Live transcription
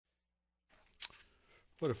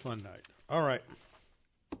What a fun night. All right.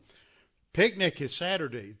 Picnic is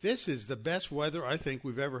Saturday. This is the best weather I think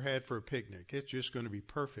we've ever had for a picnic. It's just going to be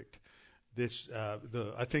perfect.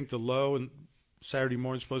 I think the low and Saturday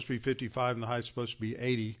morning is supposed to be 55 and the high is supposed to be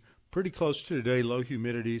 80. Pretty close to today, low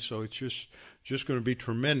humidity, so it's just going to be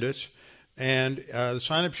tremendous. And the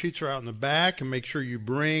sign-up sheets are out in the back, and make sure you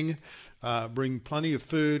bring plenty of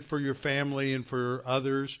food for your family and for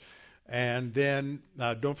others. And then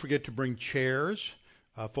don't forget to bring chairs,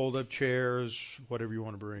 fold-up chairs, whatever you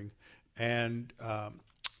want to bring, and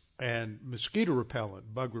mosquito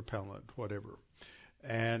repellent, bug repellent, whatever.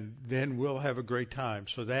 And then we'll have a great time.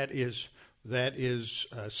 So that is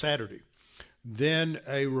Saturday. Then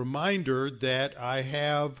a reminder that I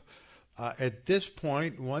have at this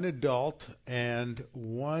point one adult and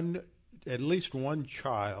at least one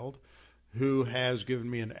child who has given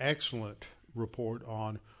me an excellent report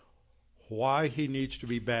on why he needs to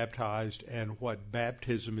be baptized and what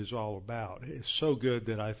baptism is all about. It's so good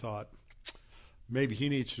that I thought maybe he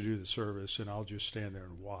needs to do the service and I'll just stand there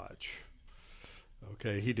and watch.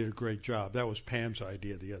 Okay, he did a great job. That was Pam's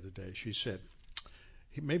idea the other day. She said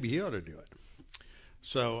maybe he ought to do it.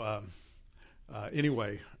 So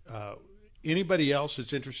anyway, anybody else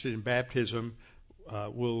that's interested in baptism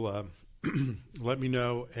will let me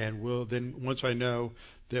know, and then once I know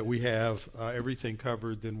that we have everything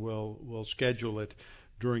covered, then we'll schedule it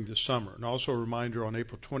during the summer. And also a reminder, on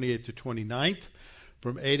April 28th to 29th,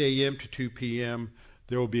 from 8 a.m. to 2 p.m.,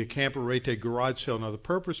 there will be a Camper Rete garage sale. Now, the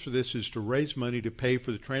purpose for this is to raise money to pay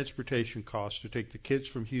for the transportation costs to take the kids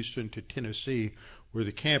from Houston to Tennessee, where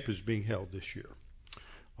the camp is being held this year.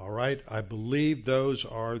 All right, I believe those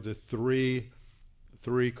are the three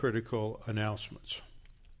critical announcements.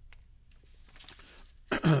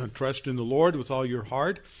 Trust in the Lord with all your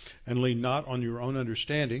heart and lean not on your own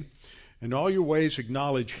understanding. In all your ways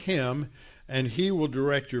acknowledge Him, and He will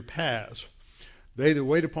direct your paths. They that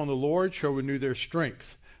wait upon the Lord shall renew their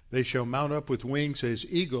strength. They shall mount up with wings as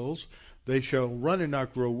eagles. They shall run and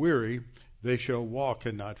not grow weary. They shall walk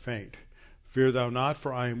and not faint. Fear thou not,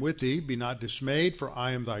 for I am with thee. Be not dismayed, for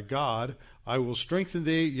I am thy God. I will strengthen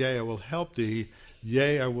thee, yea, I will help thee.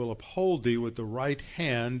 Yea, I will uphold thee with the right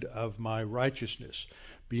hand of my righteousness.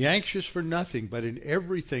 Be anxious for nothing, but in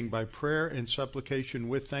everything by prayer and supplication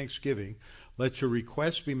with thanksgiving, let your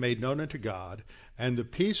requests be made known unto God, and the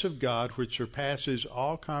peace of God, which surpasses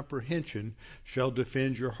all comprehension, shall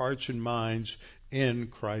defend your hearts and minds in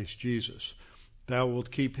Christ Jesus. Thou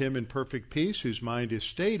wilt keep him in perfect peace, whose mind is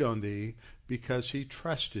stayed on thee, because he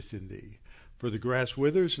trusteth in thee. For the grass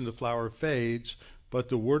withers and the flower fades, but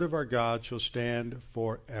the word of our God shall stand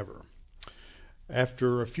forever.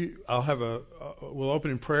 After we'll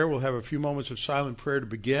open in prayer. We'll have a few moments of silent prayer to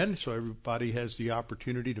begin, so everybody has the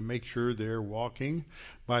opportunity to make sure they're walking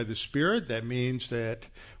by the Spirit. That means that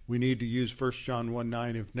we need to use 1 John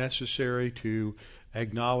 1:9 if necessary to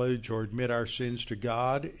acknowledge or admit our sins to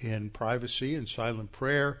God in privacy and silent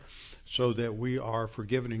prayer, so that we are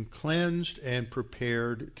forgiven and cleansed and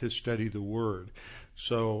prepared to study the Word.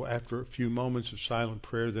 So after a few moments of silent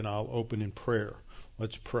prayer, then I'll open in prayer.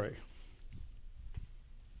 Let's pray.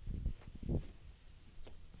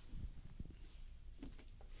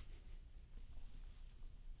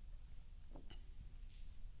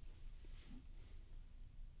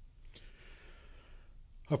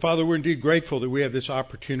 Father, we're indeed grateful that we have this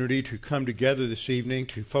opportunity to come together this evening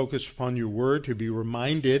to focus upon your word, to be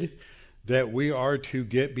reminded that we are to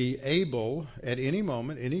be able at any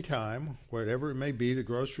moment, any time, whatever it may be, the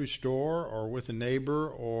grocery store or with a neighbor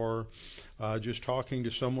or just talking to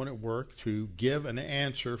someone at work, to give an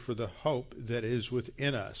answer for the hope that is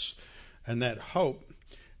within us. And that hope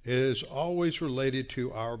is always related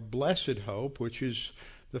to our blessed hope, which is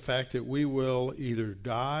the fact that we will either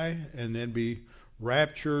die and then be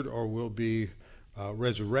raptured, or will be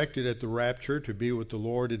resurrected at the rapture to be with the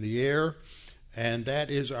Lord in the air. And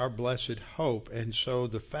that is our blessed hope. And so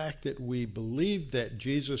the fact that we believe that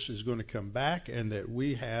Jesus is going to come back and that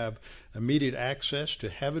we have immediate access to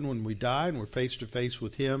heaven when we die and we're face to face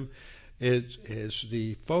with Him is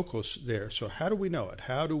the focus there. So how do we know it?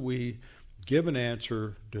 How do we give an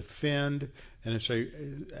answer, defend, and it's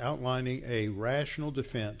outlining a rational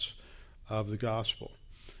defense of the gospel?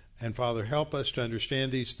 And Father, help us to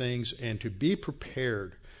understand these things and to be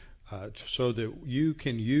prepared so that you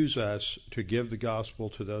can use us to give the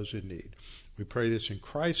gospel to those in need. We pray this in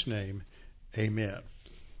Christ's name. Amen.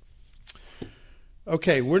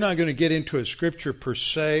 Okay, we're not going to get into a scripture per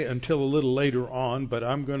se until a little later on, but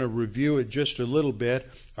I'm going to review it just a little bit.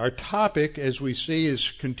 Our topic, as we see,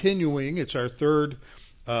 is continuing. It's our third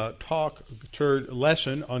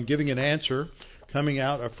lesson on giving an answer coming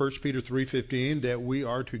out of 1 Peter 3:15, that we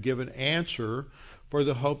are to give an answer for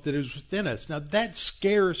the hope that is within us. Now, that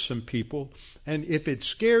scares some people, and if it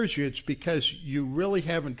scares you, it's because you really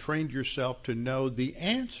haven't trained yourself to know the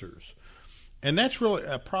answers. And that's really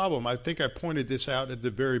a problem. I think I pointed this out at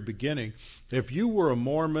the very beginning. If you were a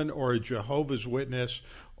Mormon or a Jehovah's Witness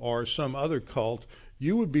or some other cult,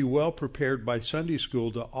 you would be well prepared by Sunday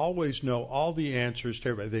school to always know all the answers to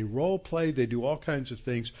everybody. They role play, they do all kinds of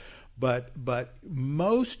things. But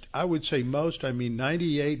most, I would say most, I mean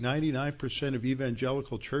 98, 99% of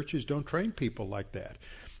evangelical churches don't train people like that.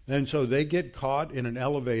 And so they get caught in an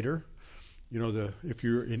elevator. You know, if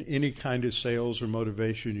you're in any kind of sales or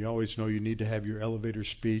motivation, you always know you need to have your elevator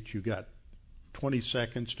speech. You got 20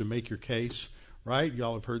 seconds to make your case, right?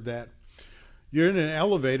 Y'all have heard that. You're in an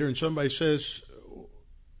elevator and somebody says,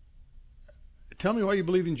 tell me why you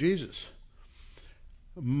believe in Jesus.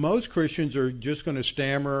 Most Christians are just going to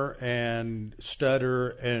stammer and stutter,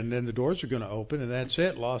 and then the doors are going to open, and that's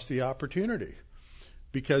it, lost the opportunity.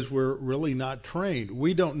 Because we're really not trained.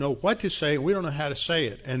 We don't know what to say, and we don't know how to say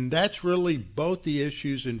it. And that's really both the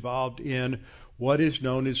issues involved in what is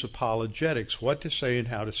known as apologetics, what to say and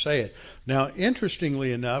how to say it. Now,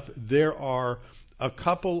 interestingly enough, there are a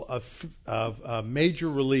couple of major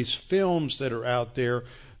release films that are out there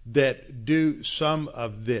that do some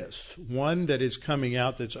of this. One that is coming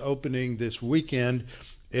out that's opening this weekend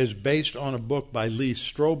is based on a book by Lee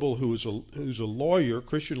Strobel, who's a lawyer,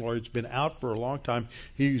 Christian lawyer. It's been out for a long time.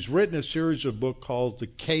 He's written a series of books called The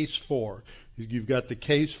Case For. You've got The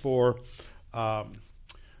Case For, what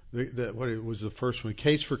was the first one?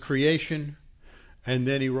 Case for Creation, and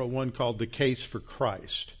then he wrote one called The Case for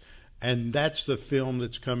Christ. And that's the film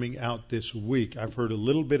that's coming out this week. I've heard a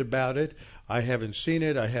little bit about it. I haven't seen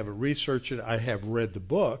it. I haven't researched it. I have read the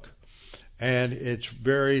book. And it's a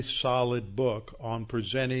very solid book on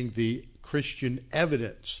presenting the Christian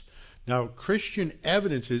evidence. Now, Christian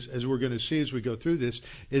evidence is, as we're going to see as we go through this,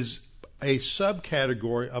 is a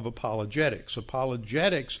subcategory of apologetics.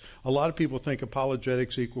 Apologetics, a lot of people think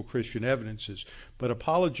apologetics equal Christian evidences, but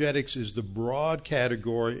apologetics is the broad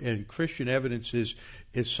category, and Christian evidences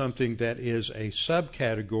is something that is a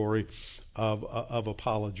subcategory of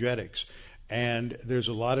apologetics. And there's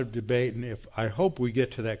a lot of debate, and I hope we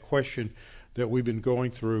get to that question that we've been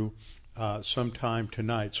going through sometime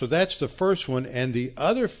tonight. So that's the first one. And the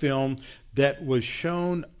other film that was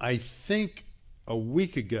shown, I think, a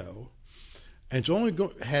week ago, and it's only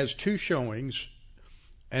has two showings,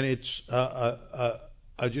 and it's I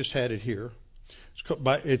just had it here.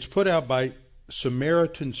 It's put out by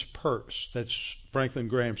Samaritan's Purse. That's Franklin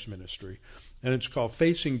Graham's ministry, and it's called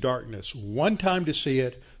Facing Darkness. One time to see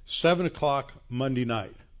it, 7 o'clock Monday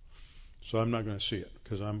night. So I'm not going to see it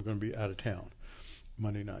because I'm going to be out of town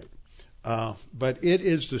Monday night. But it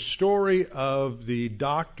is the story of the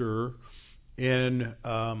doctor in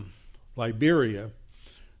Liberia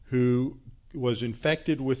who was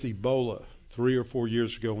infected with Ebola 3 or 4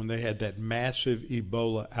 years ago when they had that massive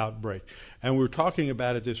Ebola outbreak. And we were talking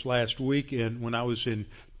about it this last week. And when I was in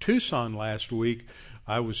Tucson last week,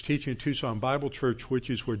 I was teaching at Tucson Bible Church, which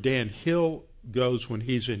is where Dan Hill goes when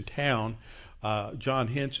he's in town. John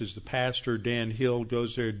Hintz is the pastor. Dan Hill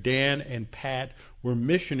goes there. Dan and Pat were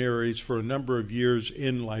missionaries for a number of years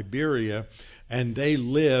in Liberia, and they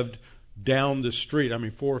lived down the street,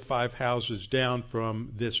 4 or 5 houses down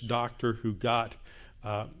from this doctor who got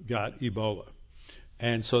Ebola.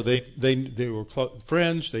 And so they were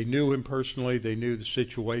friends. They knew him personally. They knew the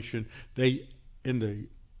situation. They, in the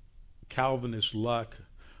Calvinist luck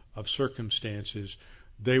of circumstances,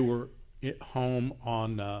 they were at home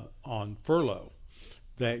on furlough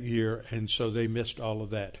that year, and so they missed all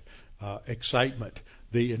of that excitement,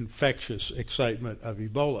 the infectious excitement of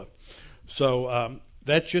Ebola. So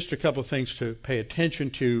that's just a couple of things to pay attention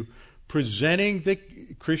to, presenting the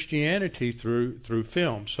Christianity through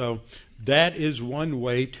film. So that is one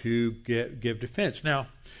way to give defense. Now,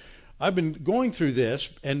 I've been going through this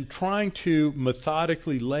and trying to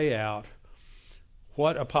methodically lay out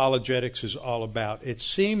what apologetics is all about. It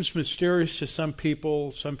seems mysterious to some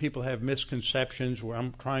people. Some people have misconceptions where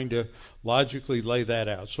I'm trying to logically lay that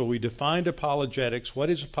out. So we defined apologetics. What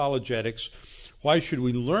is apologetics? Why should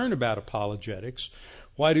we learn about apologetics?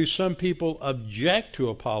 Why do some people object to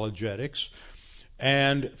apologetics?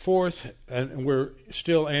 And fourth, and we're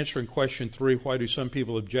still answering question 3, why do some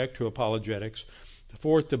people object to apologetics?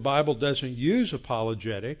 Fourth, the Bible doesn't use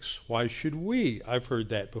apologetics. Why should we? I've heard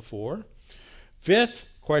that before. Fifth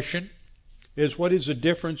question is, what is the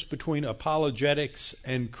difference between apologetics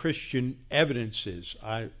and Christian evidences?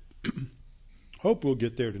 I hope we'll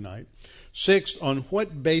get there tonight. Sixth, on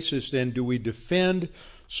what basis then do we defend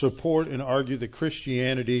support and argue that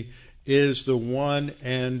Christianity is the one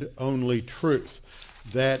and only truth.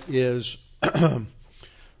 That is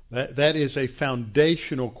that is a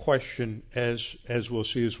foundational question, as we'll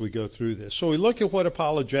see as we go through this. So we look at what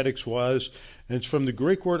apologetics was, and it's from the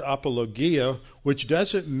Greek word apologia, which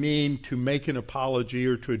doesn't mean to make an apology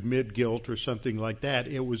or to admit guilt or something like that.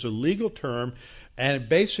 It was a legal term, and it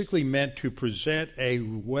basically meant to present a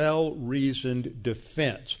well-reasoned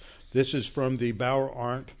defense. This is from the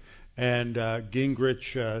Bauer-Arndt and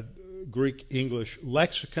Gingrich Greek-English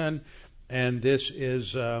lexicon, and this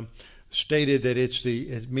is stated that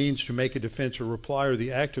it means to make a defense or reply, or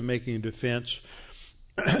the act of making a defense,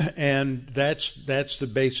 and that's the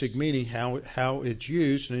basic meaning, how it's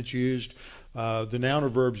used, and it's used, the noun or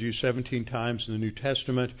verbs used 17 times in the New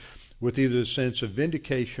Testament, with either the sense of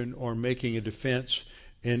vindication or making a defense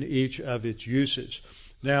in each of its uses.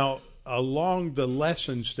 Now, along the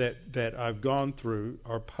lessons that I've gone through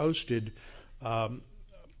are posted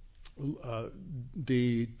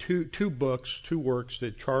the two works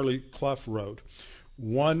that Charlie Clough wrote.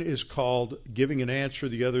 One is called Giving an Answer,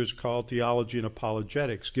 the other is called Theology and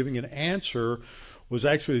Apologetics. Giving an Answer was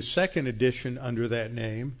actually the second edition under that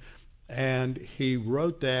name, and he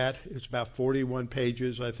wrote that. It's about 41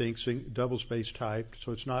 pages, I think, double-spaced typed,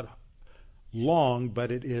 so it's not long,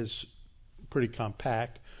 but it is pretty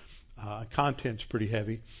compact. Content's pretty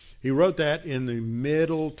heavy. He wrote that in the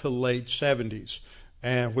middle to late 70s.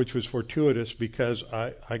 And which was fortuitous because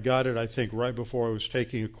I got it, I think, right before I was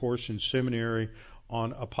taking a course in seminary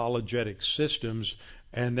on apologetic systems,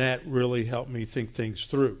 and that really helped me think things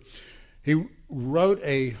through. He wrote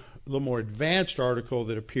a little more advanced article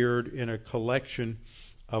that appeared in a collection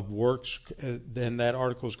of works, and that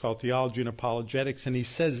article is called Theology and Apologetics, and he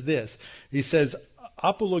says this. He says,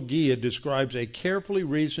 apologia describes a carefully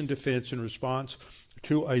reasoned defense in response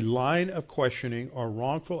to a line of questioning or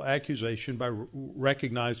wrongful accusation by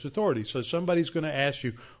recognized authority. So somebody's going to ask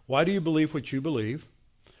you, why do you believe what you believe?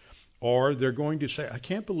 Or they're going to say, I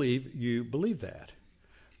can't believe you believe that.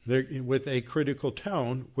 They're with a critical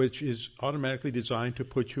tone, which is automatically designed to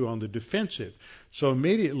put you on the defensive. So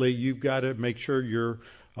immediately you've got to make sure you're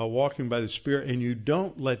walking by the Spirit, and you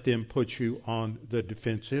don't let them put you on the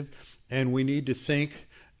defensive. And we need to think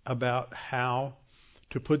about how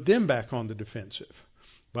to put them back on the defensive.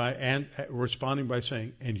 And responding by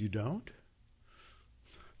saying, and you don't?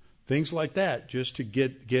 Things like that, just to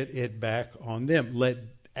get it back on them.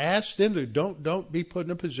 Ask them to don't be put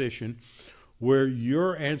in a position where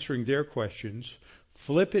you're answering their questions.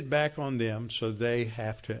 Flip it back on them so they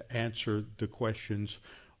have to answer the questions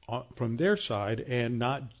from their side, and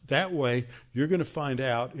not that way you're going to find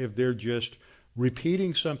out if they're just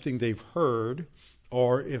repeating something they've heard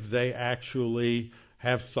or if they actually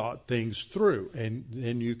have thought things through, and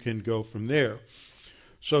then you can go from there.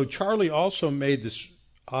 So Charlie also made this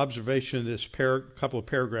observation in this couple of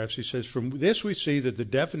paragraphs. He says, from this we see that the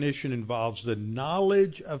definition involves the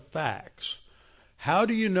knowledge of facts. How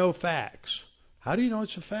do you know facts? How do you know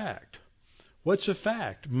it's a fact? What's a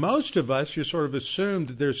fact? Most of us just sort of assume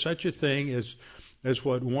that there's such a thing as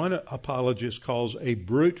what one apologist calls a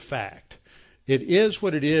brute fact. It is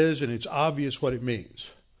what it is, and it's obvious what it means.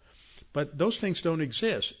 But those things don't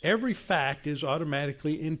exist. Every fact is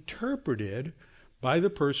automatically interpreted by the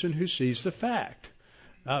person who sees the fact.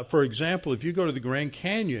 For example, if you go to the Grand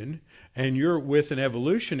Canyon and you're with an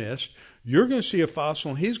evolutionist, you're going to see a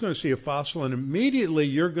fossil and he's going to see a fossil, and immediately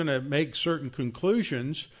you're going to make certain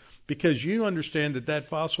conclusions because you understand that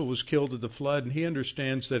fossil was killed at the flood, and he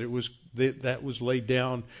understands that that was laid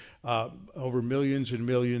down over millions and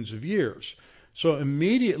millions of years. So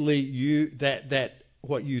immediately that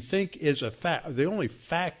what you think is a fact, the only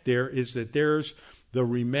fact there is that there's the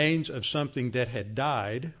remains of something that had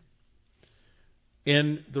died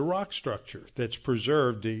in the rock structure that's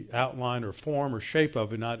preserved. The outline or form or shape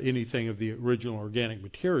of it, not anything of the original organic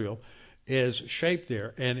material, is shaped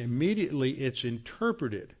there, and immediately it's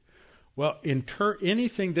interpreted. Well,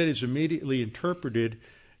 anything that is immediately interpreted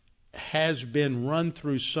has been run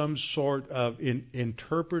through some sort of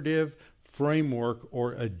interpretive framework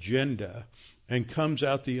or agenda, and comes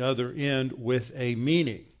out the other end with a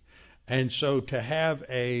meaning. And so to have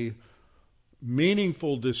a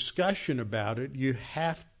meaningful discussion about it, you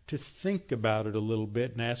have to think about it a little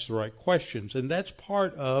bit and ask the right questions. And that's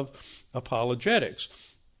part of apologetics.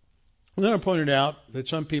 And then I pointed out that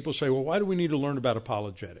some people say, well, why do we need to learn about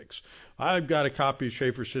apologetics? I've got a copy of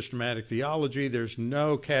Schaeffer's Systematic Theology. There's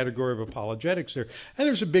no category of apologetics there. And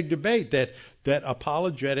there's a big debate that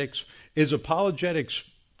apologetics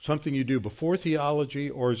something you do before theology,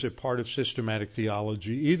 or is it part of systematic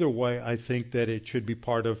theology? Either way, I think that it should be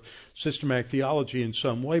part of systematic theology in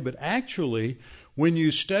some way. But actually, when you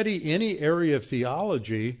study any area of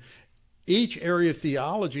theology, each area of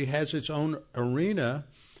theology has its own arena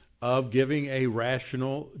of giving a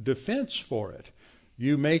rational defense for it.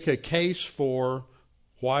 You make a case for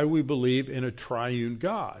why we believe in a triune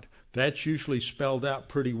God. That's usually spelled out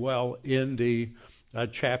pretty well in the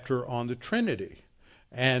chapter on the Trinity.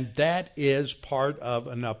 And that is part of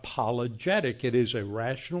an apologetic. It is a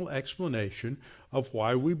rational explanation of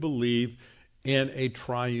why we believe in a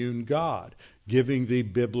triune God, giving the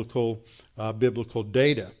biblical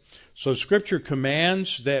data. So Scripture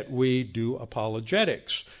commands that we do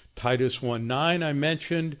apologetics. Titus 1:9 I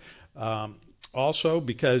mentioned also,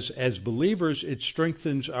 because as believers it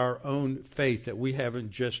strengthens our own faith, that we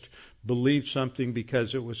haven't just believed something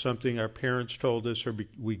because it was something our parents told us or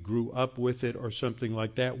we grew up with it or something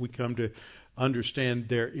like that. We come to understand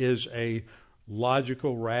there is a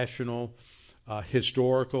logical, rational,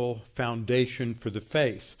 historical foundation for the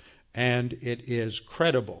faith, and it is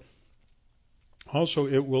credible. Also,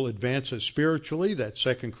 it will advance us spiritually. That's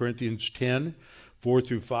 2 Corinthians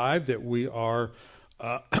 10:4-5, that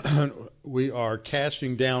we are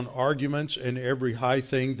casting down arguments and every high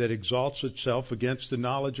thing that exalts itself against the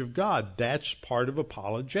knowledge of God. That's part of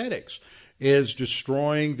apologetics, is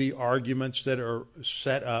destroying the arguments that are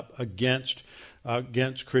set up against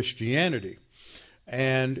Christianity.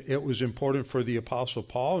 And it was important for the Apostle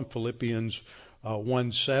Paul in Philippians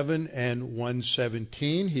 1:7 and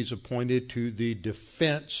 1:17. He's appointed to the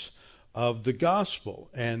defense of the gospel,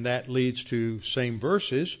 and that leads to same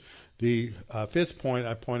verses. The fifth point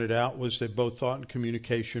I pointed out was that both thought and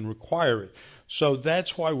communication require it. So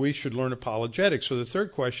that's why we should learn apologetics. So the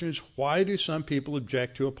third question is, why do some people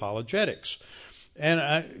object to apologetics? And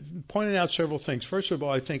I pointed out several things. First of all,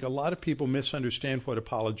 I think a lot of people misunderstand what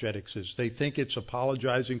apologetics is. They think it's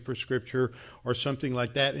apologizing for Scripture or something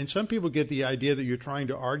like that. And some people get the idea that you're trying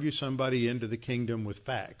to argue somebody into the kingdom with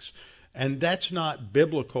facts. And that's not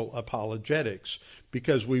biblical apologetics,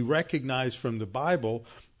 because we recognize from the Bible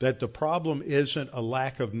that the problem isn't a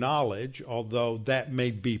lack of knowledge, although that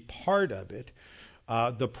may be part of it.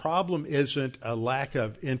 The problem isn't a lack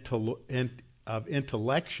of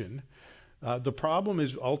intellection. The problem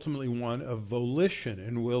is ultimately one of volition,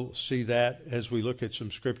 and we'll see that as we look at some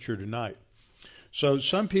Scripture tonight. So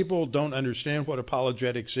some people don't understand what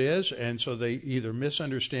apologetics is, and so they either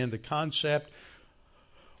misunderstand the concept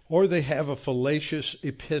or they have a fallacious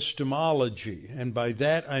epistemology. And by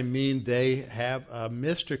that I mean they have a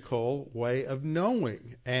mystical way of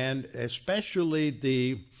knowing. And especially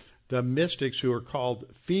the mystics who are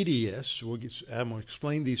called fideists, I'm going to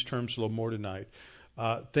explain these terms a little more tonight,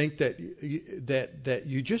 think that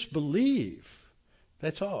you just believe.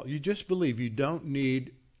 That's all. You just believe. You don't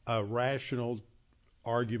need a rational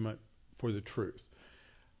argument for the truth.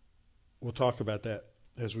 We'll talk about that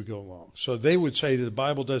as we go along. So they would say that the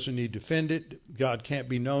Bible doesn't need to defend it. God can't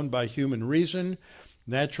be known by human reason.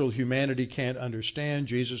 Natural humanity can't understand.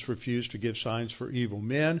 Jesus refused to give signs for evil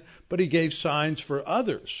men, but he gave signs for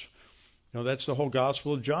others. That's the whole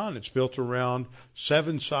Gospel of John. It's built around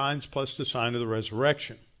 7 signs plus the sign of the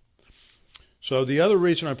resurrection. So the other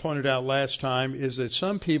reason I pointed out last time is that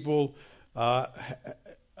some people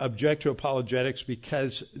object to apologetics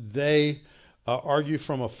because they argue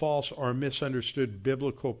from a false or misunderstood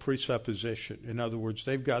biblical presupposition. In other words,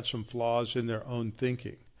 they've got some flaws in their own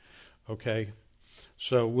thinking. Okay?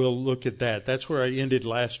 So we'll look at that. That's where I ended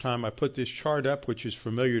last time. I put this chart up, which is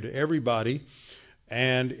familiar to everybody,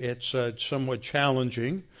 and it's somewhat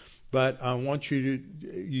challenging, but I want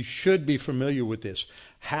you should be familiar with this.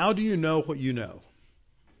 How do you know what you know?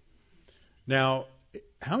 Now,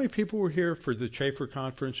 how many people were here for the Chafer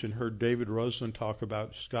Conference and heard David Roseland talk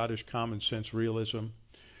about Scottish common sense realism?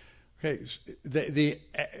 Okay,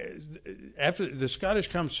 after the Scottish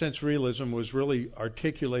common sense realism was really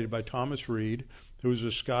articulated by Thomas Reid, who was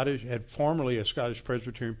had formerly a Scottish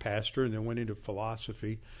Presbyterian pastor and then went into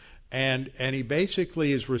philosophy. And he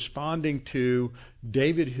basically is responding to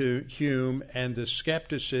David Hume and the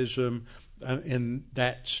skepticism in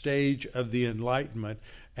that stage of the Enlightenment.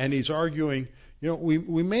 And he's arguing,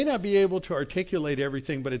 we may not be able to articulate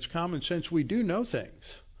everything, but it's common sense. We do know things,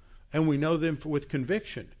 and we know them with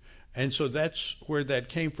conviction. And so that's where that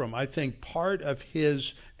came from. I think part of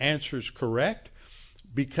his answer is correct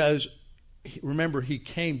because, remember, he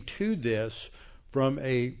came to this from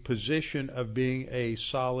a position of being a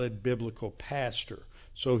solid biblical pastor.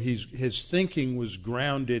 So his thinking was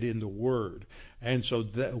grounded in the Word. And so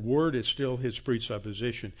the word is still his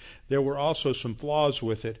presupposition. There were also some flaws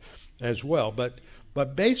with it as well.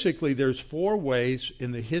 But basically, there's 4 ways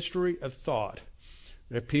in the history of thought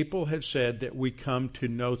that people have said that we come to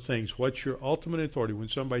know things. What's your ultimate authority? When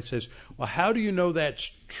somebody says, well, how do you know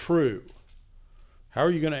that's true? How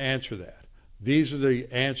are you going to answer that? These are the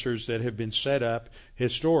answers that have been set up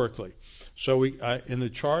historically. So in the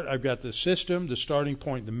chart, I've got the system, the starting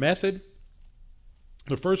point, the method.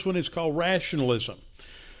 The first one is called rationalism.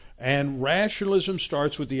 And rationalism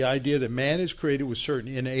starts with the idea that man is created with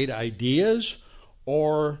certain innate ideas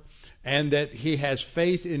and that he has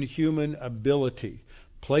faith in human ability.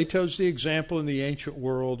 Plato's the example in the ancient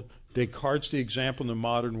world. Descartes the example in the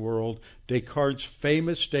modern world. Descartes'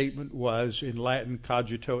 famous statement was in Latin,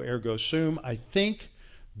 cogito ergo sum, I think,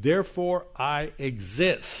 therefore I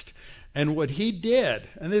exist. And what he did,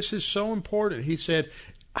 and this is so important, he said,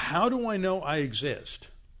 how do I know I exist?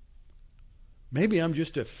 Maybe I'm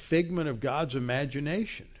just a figment of God's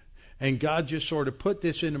imagination. And God just sort of put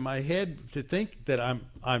this into my head to think that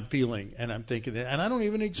I'm feeling and I'm thinking that, and I don't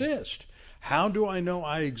even exist. How do I know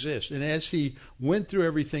I exist? And as he went through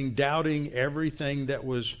everything, doubting everything that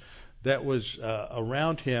was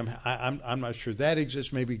around him, I'm not sure that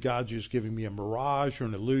exists. Maybe God's just giving me a mirage or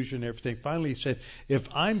an illusion, everything. Finally, he said, if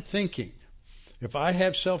I'm thinking, if I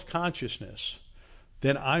have self-consciousness,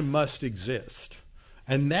 then I must exist.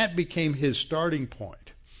 And that became his starting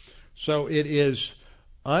point. So it is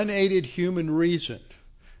unaided human reason.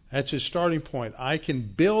 That's his starting point. I can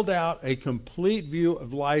build out a complete view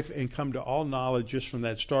of life and come to all knowledge just from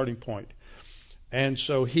that starting point. And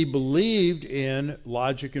so he believed in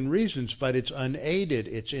logic and reasons, but it's unaided.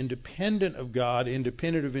 It's independent of God,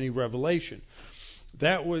 independent of any revelation.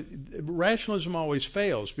 Rationalism always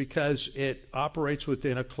fails because it operates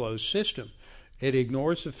within a closed system. It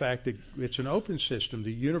ignores the fact that it's an open system.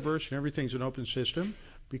 The universe and everything's an open system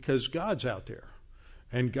because God's out there.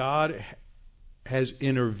 And God has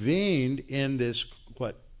intervened in this,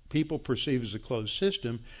 what people perceive as a closed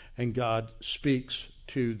system, and God speaks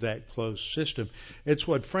to that closed system. It's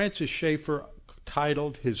what Francis Schaeffer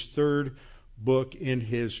titled his 3rd book in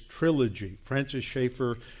his trilogy. Francis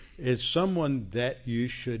Schaeffer is someone that you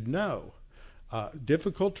should know.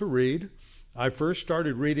 Difficult to read. I first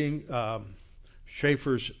started reading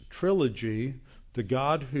Schaeffer's trilogy, The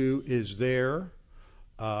God Who Is There,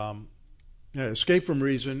 Escape from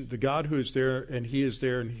Reason, The God Who Is There, and He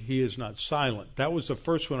Is Not Silent. That was the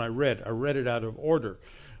first one I read. I read it out of order,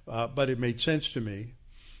 but it made sense to me.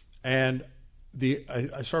 And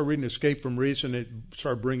I started reading Escape from Reason. It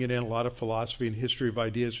started bringing in a lot of philosophy and history of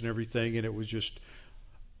ideas and everything, and it was just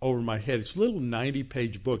over my head. It's a little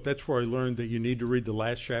 90-page book. That's where I learned that you need to read the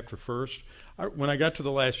last chapter first. When I got to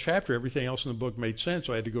the last chapter, everything else in the book made sense,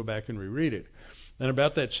 so I had to go back and reread it. And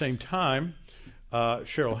about that same time,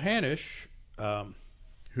 Cheryl Hanisch,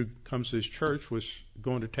 who comes to this church, was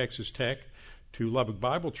going to Texas Tech to Lubbock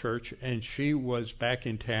Bible Church, and she was back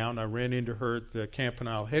in town. I ran into her at the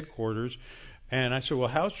Campanile headquarters, and I said, well,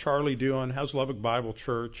 how's Charlie doing? How's Lubbock Bible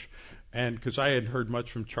Church? And because I hadn't heard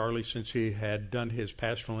much from Charlie since he had done his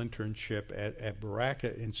pastoral internship at Baraka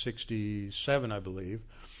in 1967, I believe.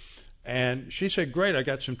 And she said, great, I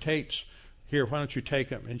got some tapes here. Why don't you take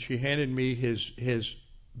them? And she handed me his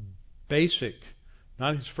basic,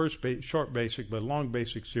 not his first short basic, but long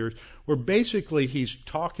basic series, where basically he's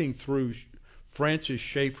talking through Francis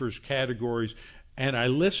Schaeffer's categories. And I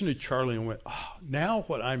listened to Charlie and went, oh, now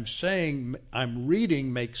what I'm saying, I'm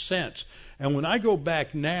reading makes sense. And when I go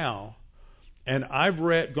back now, and I've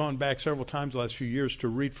gone back several times the last few years to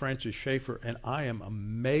read Francis Schaeffer, and I am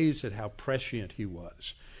amazed at how prescient he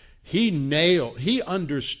was. He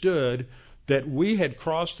understood that we had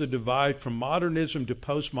crossed the divide from modernism to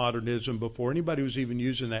postmodernism before anybody was even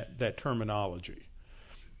using that terminology.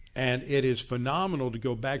 And it is phenomenal to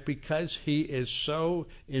go back because he is so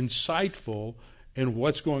insightful in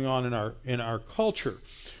what's going on in our culture.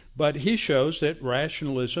 But he shows that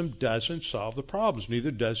rationalism doesn't solve the problems,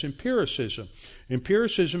 neither does empiricism.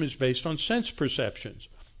 Empiricism is based on sense perceptions,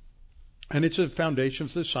 and it's a foundation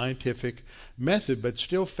for the scientific method, but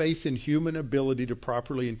still faith in human ability to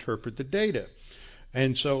properly interpret the data.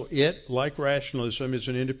 And so it, like rationalism, is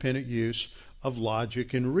an independent use of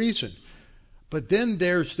logic and reason. But then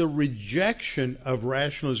there's the rejection of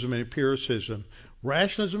rationalism and empiricism.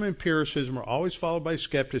 Rationalism and empiricism are always followed by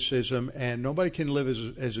skepticism, and nobody can live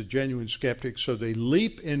as a genuine skeptic, so they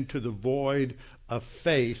leap into the void of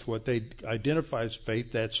faith, what they identify as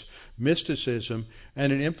faith, that's mysticism,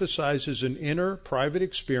 and it emphasizes an inner private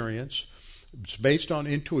experience. It's based on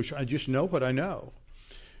intuition. I just know what I know.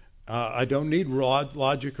 I don't need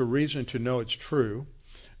logic or reason to know it's true.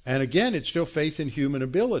 And again, it's still faith in human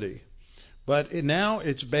ability. But now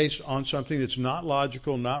it's based on something that's not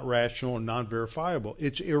logical, not rational, and not verifiable.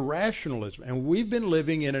 It's irrationalism. And we've been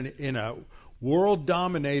living in a world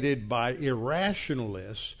dominated by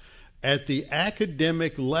irrationalists at the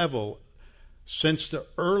academic level since the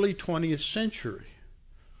early 20th century.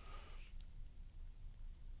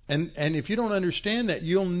 And if you don't understand that,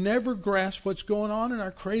 you'll never grasp what's going on in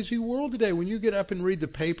our crazy world today. When you get up and read the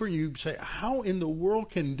paper and you say, how in the world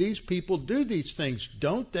can these people do these things?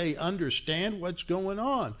 Don't they understand what's going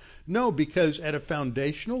on? No, because at a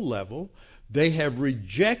foundational level, they have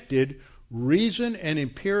rejected reason and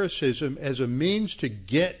empiricism as a means to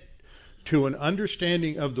get to an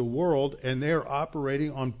understanding of the world, and they're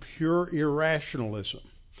operating on pure irrationalism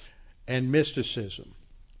and mysticism.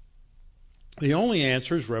 The only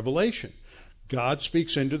answer is revelation. God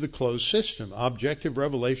speaks into the closed system, objective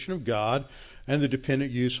revelation of God, and the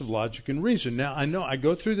dependent use of logic and reason. Now, I know I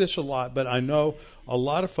go through this a lot, but I know a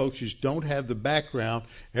lot of folks just don't have the background.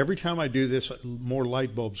 Every time I do this, more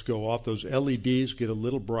light bulbs go off. Those LEDs get a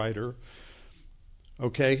little brighter.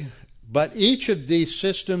 Okay? But each of these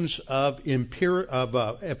systems of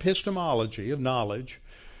epistemology, of knowledge,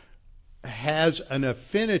 has an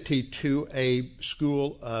affinity to a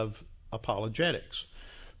school of apologetics.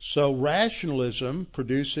 So rationalism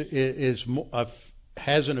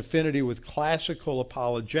has an affinity with classical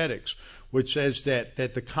apologetics, which says that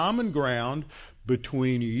the common ground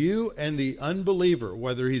between you and the unbeliever,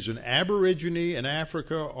 whether he's an aborigine in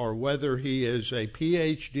Africa or whether he is a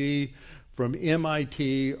PhD from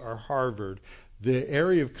MIT or Harvard, the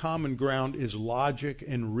area of common ground is logic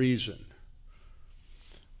and reason.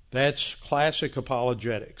 That's classic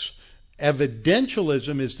apologetics.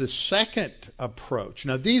 Evidentialism is the second approach.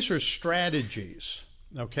 Now, these are strategies,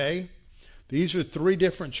 okay? These are three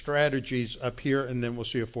different strategies up here, and then we'll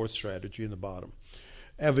see a fourth strategy in the bottom.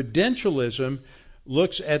 Evidentialism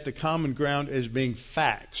looks at the common ground as being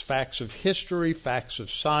facts of history, facts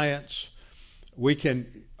of science. We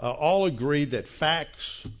can all agree that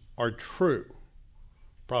facts are true.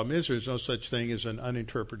 Problem is, there's no such thing as an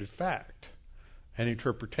uninterpreted fact. And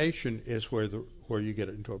interpretation is where you get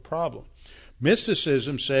into a problem.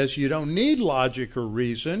 Mysticism says you don't need logic or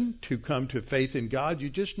reason to come to faith in God. You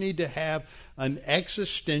just need to have an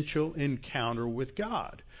existential encounter with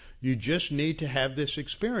God. You just need to have this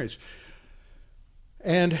experience.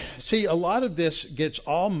 And see, a lot of this gets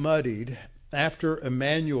all muddied after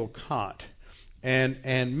Immanuel Kant.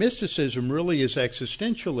 And mysticism really is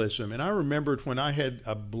existentialism. And I remembered when I had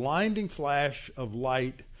a blinding flash of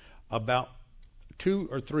light about 2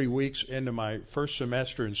 or 3 weeks into my first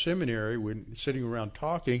semester in seminary, when sitting around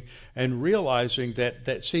talking and realizing that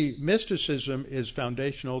mysticism is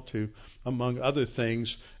foundational to, among other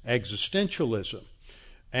things, existentialism.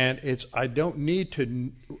 And I don't need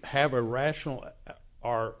to have a rational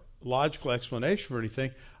or logical explanation for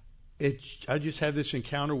anything. I just have this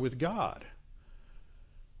encounter with God.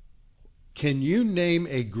 Can you name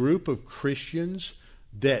a group of Christians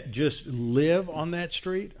that just live on that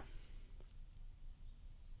street?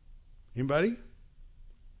 Anybody?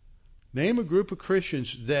 Name a group of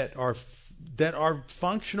Christians that are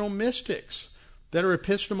functional mystics, that are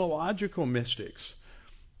epistemological mystics.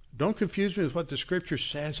 Don't confuse me with what the Scripture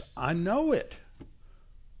says. I know it.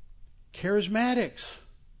 Charismatics,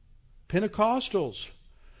 Pentecostals.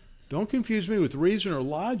 Don't confuse me with reason or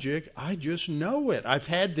logic. I just know it. I've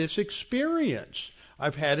had this experience.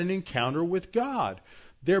 I've had an encounter with God.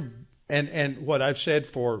 And what I've said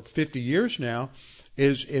for 50 years now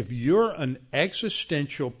is, if you're an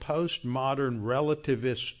existential, postmodern,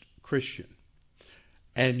 relativist Christian,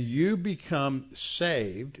 and you become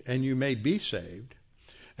saved, and you may be saved,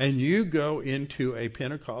 and you go into a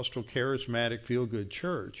Pentecostal, charismatic, feel-good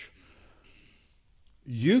church,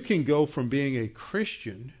 you can go from being a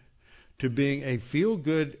Christian to being a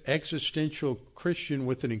feel-good, existential Christian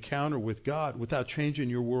with an encounter with God without changing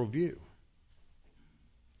your worldview.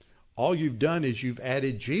 All you've done is you've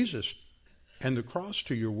added Jesus and the cross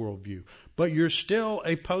to your worldview. But you're still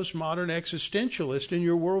a postmodern existentialist in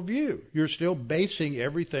your worldview. You're still basing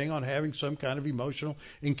everything on having some kind of emotional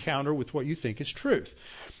encounter with what you think is truth.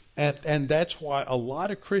 And that's why a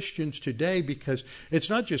lot of Christians today, because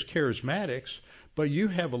it's not just charismatics, but you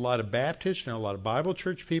have a lot of Baptists and a lot of Bible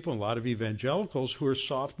church people and a lot of evangelicals who are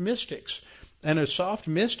soft mystics. And a soft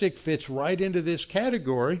mystic fits right into this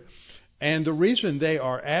category. And the reason they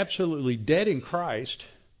are absolutely dead in Christ,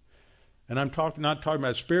 and I'm not talking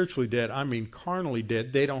about spiritually dead, I mean carnally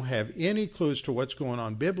dead, they don't have any clues to what's going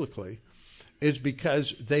on biblically, is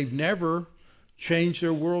because they've never changed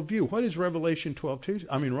their worldview. What does Romans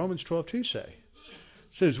 12:2 say?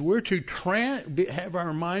 says we're to have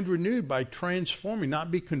our mind renewed by transforming,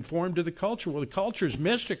 not be conformed to the culture. Well, the culture is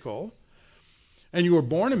mystical, and you were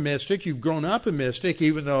born a mystic. You've grown up a mystic,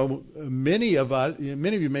 even though many of you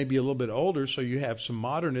may be a little bit older, so you have some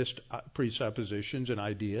modernist presuppositions and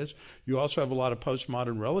ideas. You also have a lot of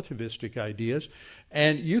postmodern relativistic ideas,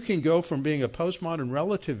 and you can go from being a postmodern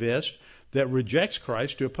relativist that rejects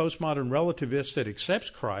Christ to a postmodern relativist that accepts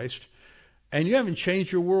Christ. And you haven't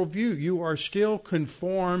changed your worldview. You are still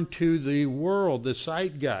conformed to the world, the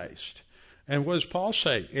zeitgeist. And what does Paul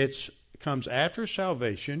say? It comes after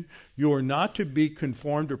salvation. You are not to be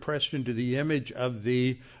conformed or pressed into the image of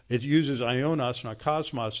it uses ionos, not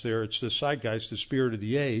cosmos there. It's the zeitgeist, the spirit of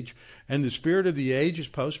the age. And the spirit of the age is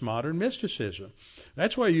postmodern mysticism.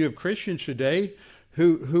 That's why you have Christians today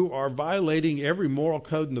who are violating every moral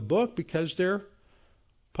code in the book because they're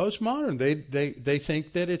postmodern. They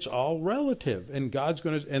think that it's all relative, and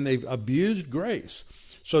and they've abused grace.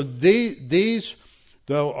 So these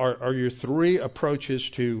though are your three approaches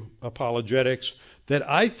to apologetics that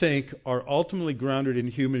I think are ultimately grounded in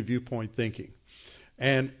human viewpoint thinking.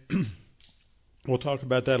 And we'll talk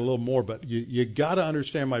about that a little more, but you got to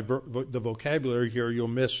understand the vocabulary here, or you'll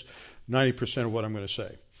miss 90% of what I'm going to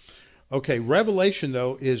say. Okay, revelation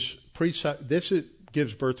though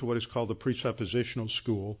gives birth to what is called the presuppositional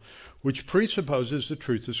school, which presupposes the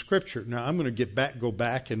truth of Scripture. Now, I'm going to go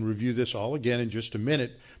back and review this all again in just a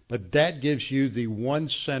minute, but that gives you the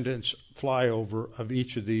one-sentence flyover of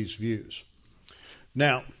each of these views.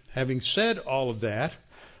 Now, having said all of that,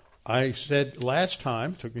 I said last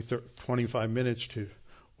time, took me 25 minutes to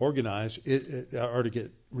organize or to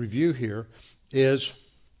get review here, is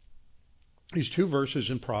these two verses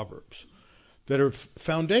in Proverbs that are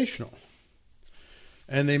foundational.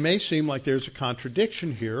 And they may seem like there's a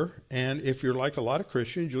contradiction here, and if you're like a lot of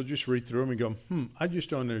Christians, you'll just read through them and go, I just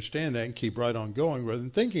don't understand that, and keep right on going rather than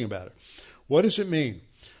thinking about it. What does it mean?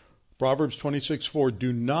 Proverbs 26:4,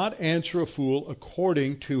 do not answer a fool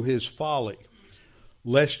according to his folly,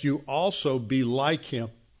 lest you also be like him.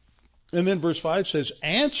 And then verse 5 says,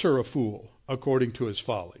 answer a fool according to his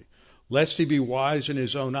folly, lest he be wise in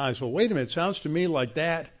his own eyes. Well, wait a minute, it sounds to me like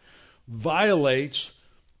that violates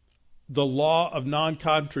the law of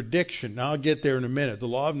non-contradiction. Now, I'll get there in a minute. The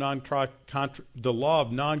law of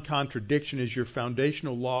non-contradiction is your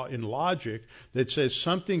foundational law in logic that says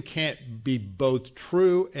something can't be both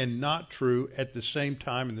true and not true at the same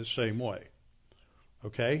time in the same way.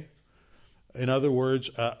 Okay? In other words,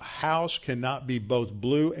 a house cannot be both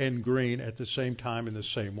blue and green at the same time in the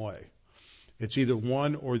same way. It's either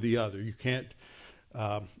one or the other. You can't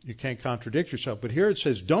contradict yourself. But here it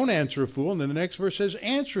says, don't answer a fool. And then the next verse says,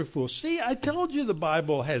 answer a fool. See, I told you the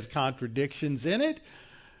Bible has contradictions in it.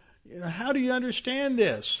 How do you understand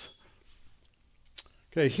this?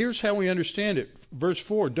 Okay, here's how we understand it. Verse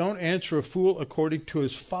 4, don't answer a fool according to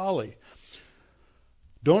his folly.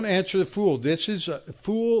 Don't answer the fool. This is a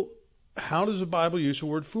fool. How does the Bible use the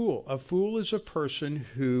word fool? A fool is a person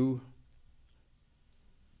who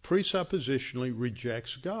presuppositionally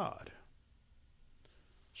rejects God.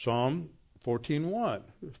 Psalm 14:1,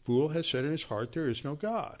 the fool has said in his heart, there is no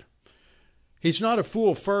God. He's not a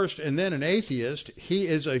fool first and then an atheist. He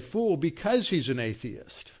is a fool because he's an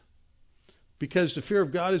atheist. Because the fear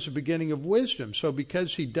of God is the beginning of wisdom. So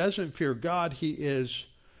because he doesn't fear God, he is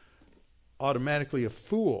automatically a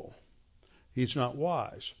fool. He's not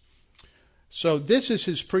wise. So this is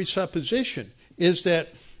his presupposition, is that,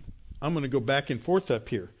 I'm going to go back and forth up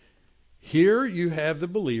here. Here you have the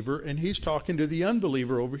believer, and he's talking to the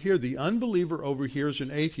unbeliever over here. The unbeliever over here is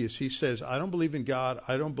an atheist. He says, I don't believe in God.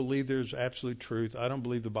 I don't believe there's absolute truth. I don't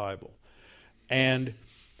believe the Bible. And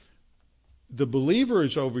the believer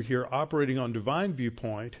is over here operating on divine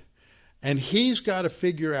viewpoint, and he's got to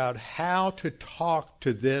figure out how to talk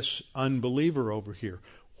to this unbeliever over here.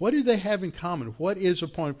 What do they have in common? What is a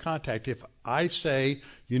point of contact? If I say,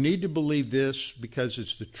 you need to believe this because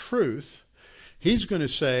it's the truth, he's going to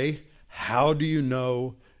say, how do you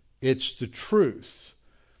know it's the truth?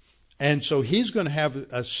 And so he's going to have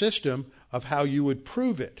a system of how you would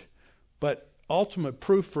prove it. But ultimate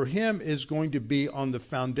proof for him is going to be on the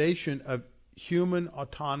foundation of human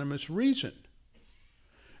autonomous reason.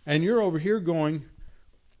 And you're over here going,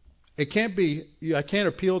 I can't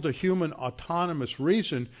appeal to human autonomous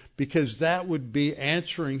reason because that would be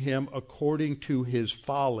answering him according to his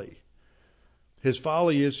folly. His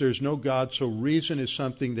folly is there's no God, so reason is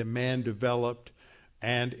something that man developed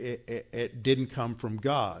and it didn't come from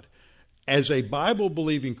God. As a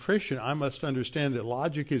Bible-believing Christian, I must understand that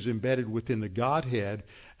logic is embedded within the Godhead,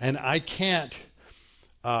 and I can't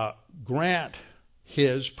grant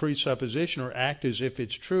his presupposition or act as if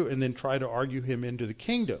it's true and then try to argue him into the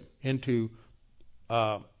kingdom, into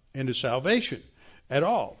salvation at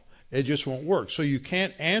all. It just won't work. So you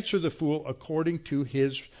can't answer the fool according to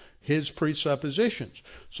his presuppositions.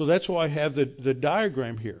 So that's why I have the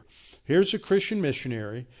diagram here. Here's a Christian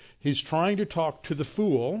missionary. He's trying to talk to the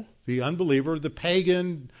fool, the unbeliever, the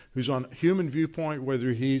pagan, who's on human viewpoint,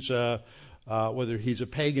 whether he's a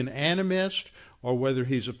pagan animist or whether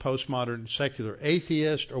he's a postmodern secular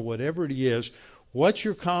atheist or whatever it is. What's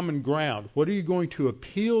your common ground? What are you going to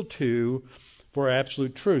appeal to for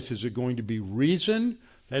absolute truth? Is it going to be reason?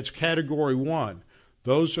 That's category one.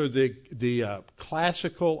 Those are the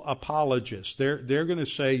classical apologists. They're going to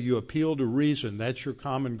say you appeal to reason. That's your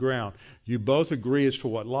common ground. You both agree as to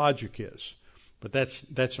what logic is, but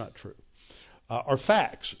that's not true. Or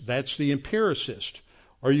facts. That's the empiricist.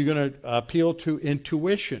 Are you going to appeal to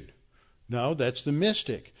intuition? No, that's the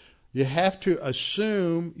mystic. You have to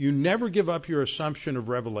assume. You never give up your assumption of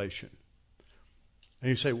revelation. And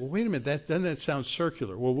you say, well, wait a minute. Doesn't that sound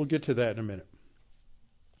circular? Well, we'll get to that in a minute.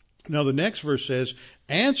 Now, the next verse says,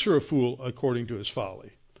 answer a fool according to his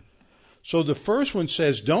folly. So the first one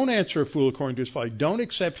says, don't answer a fool according to his folly. Don't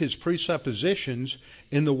accept his presuppositions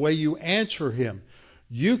in the way you answer him.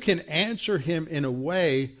 You can answer him in a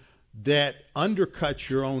way that undercuts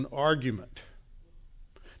your own argument.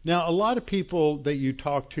 Now, a lot of people that you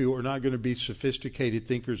talk to are not going to be sophisticated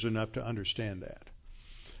thinkers enough to understand that.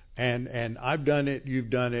 And I've done it,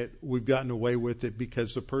 you've done it, we've gotten away with it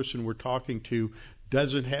because the person we're talking to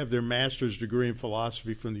doesn't have their master's degree in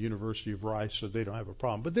philosophy from the University of Rice, so they don't have a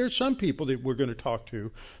problem. But there are some people that we're going to talk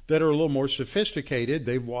to that are a little more sophisticated.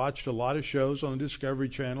 They've watched a lot of shows on the Discovery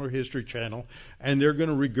Channel or History Channel, and they're going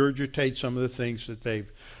to regurgitate some of the things that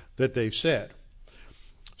they've said.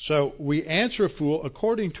 So we answer a fool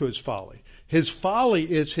according to his folly. His folly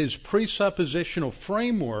is his presuppositional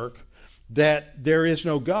framework that there is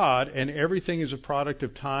no God and everything is a product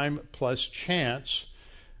of time plus chance,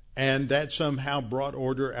 and that somehow brought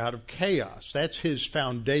order out of chaos. That's his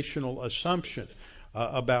foundational assumption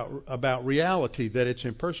about reality, that it's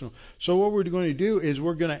impersonal. So what we're going to do is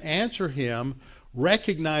we're going to answer him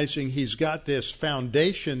recognizing he's got this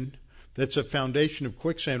foundation that's a foundation of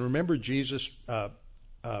quicksand. Remember Jesus'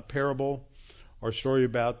 parable or story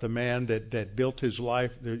about the man that built his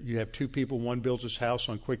life? You have two people. One builds his house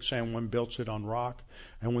on quicksand, one builds it on rock.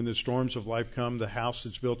 And when the storms of life come, the house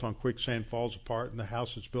that's built on quicksand falls apart and the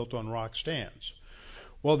house that's built on rock stands.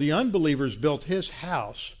 Well, the unbeliever's built his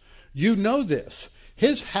house. You know this.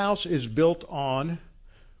 His house is built on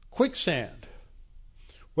quicksand.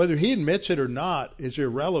 Whether he admits it or not is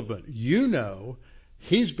irrelevant. You know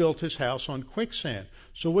he's built his house on quicksand.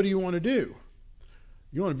 So what do you want to do?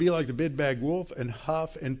 You want to be like the big bad wolf and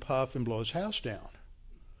huff and puff and blow his house down.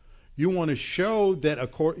 You want to show that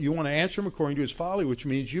you want to answer him according to his folly, which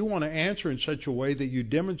means you want to answer in such a way that you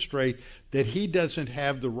demonstrate that he doesn't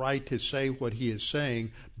have the right to say what he is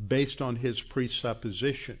saying based on his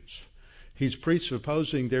presuppositions. He's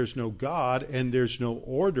presupposing there's no God and there's no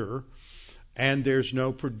order and there's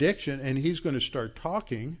no prediction, and he's going to start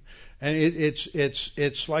talking. And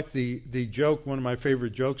it's like the joke, one of my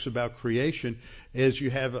favorite jokes about creation is you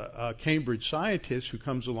have a Cambridge scientist who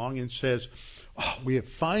comes along and says, oh, we have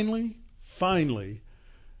finally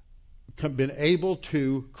been able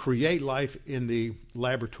to create life in the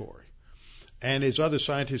laboratory. And his other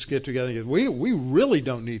scientists get together and go, we really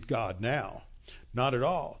don't need God now. Not at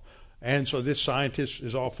all. And so this scientist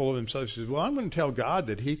is all full of himself. He says, well, I'm going to tell God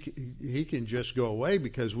that he can just go away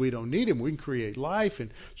because we don't need him. We can create life.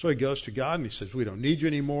 And so he goes to God and he says, we don't need you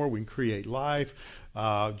anymore. We can create life.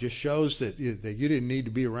 Just shows that you didn't need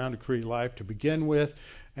to be around to create life to begin with.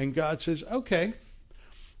 And God says, okay,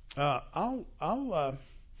 I'll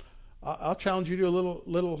challenge you to a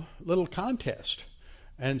little contest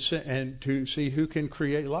and to see who can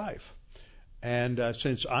create life. And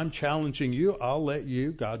since I'm challenging you, I'll let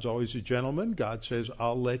you, God's always a gentleman, God says,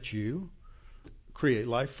 I'll let you create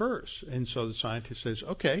life first. And so the scientist says,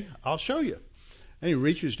 okay, I'll show you. And he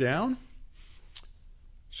reaches down.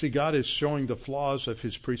 See, God is showing the flaws of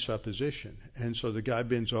his presupposition. And so the guy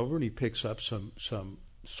bends over and he picks up some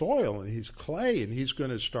soil and he's clay and he's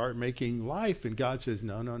going to start making life. And God says,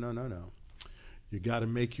 no. You got to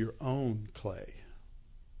make your own clay.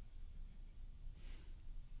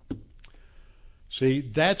 See,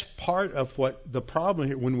 that's part of what the problem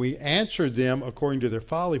here. When we answer them according to their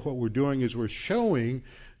folly, what we're doing is we're showing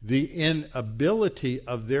the inability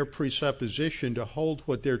of their presupposition to hold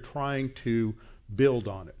what they're trying to build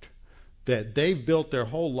on it. That they've built their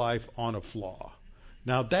whole life on a flaw.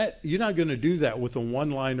 Now that you're not going to do that with a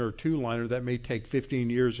one-liner or two-liner. That may take 15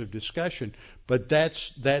 years of discussion, but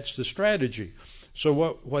that's the strategy.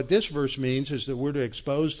 So what this verse means is that we're to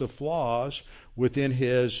expose the flaws within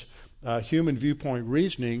his human viewpoint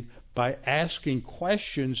reasoning by asking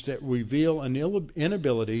questions that reveal an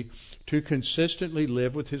inability to consistently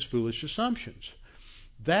live with his foolish assumptions.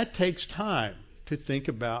 That takes time to think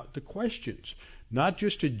about the questions, not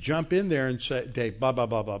just to jump in there and say, blah, blah,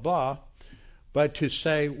 blah, blah, blah, but to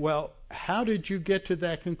say, well, how did you get to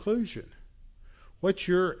that conclusion? What's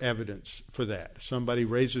your evidence for that? Somebody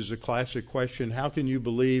raises a classic question, how can you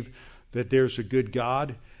believe that there's a good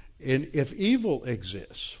God? And if evil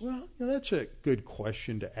exists, well, that's a good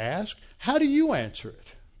question to ask. How do you answer it?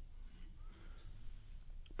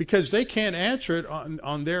 Because they can't answer it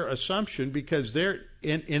on their assumption, because they're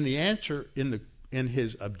in the answer in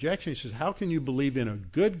his objection. He says, how can you believe in a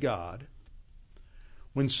good God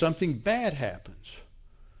when something bad happens?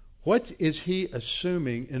 What is he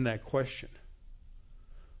assuming in that question?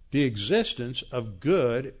 The existence of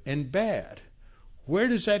good and bad. Where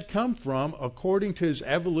does that come from according to his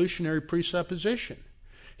evolutionary presupposition?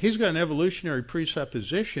 He's got an evolutionary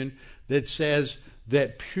presupposition that says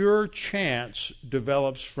that pure chance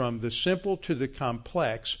develops from the simple to the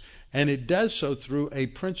complex, and it does so through a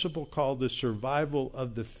principle called the survival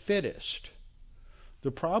of the fittest.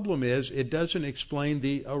 The problem is it doesn't explain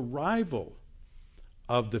the arrival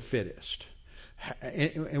of the fittest.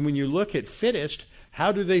 And when you look at fittest,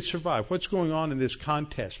 how do they survive? What's going on in this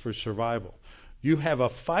contest for survival? You have a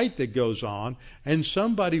fight that goes on, and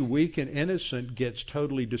somebody weak and innocent gets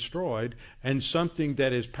totally destroyed, and something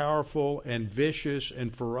that is powerful and vicious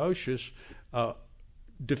and ferocious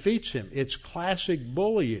defeats him. It's classic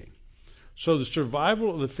bullying. So the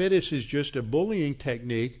survival of the fittest is just a bullying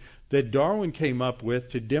technique that Darwin came up with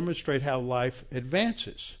to demonstrate how life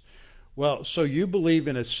advances. Well, so you believe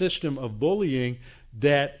in a system of bullying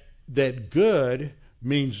that good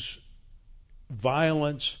means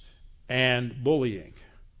violence and bullying.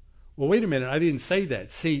 Well, wait a minute, I didn't say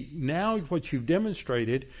that. See, now what you've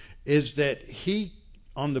demonstrated is that he,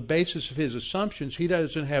 on the basis of his assumptions, he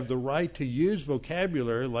doesn't have the right to use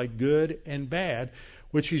vocabulary like good and bad,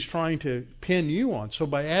 which he's trying to pin you on. So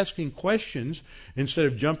by asking questions, instead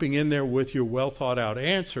of jumping in there with your well-thought-out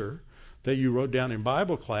answer that you wrote down in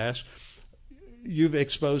Bible class, you've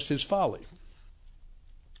exposed his folly.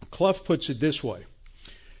 Clough puts it this way.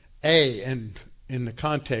 And in the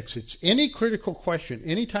context, it's any critical question.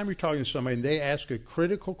 Anytime you're talking to somebody and they ask a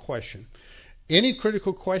critical question, any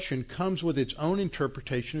critical question comes with its own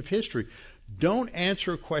interpretation of history. Don't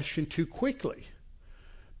answer a question too quickly,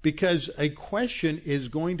 because a question is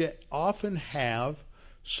going to often have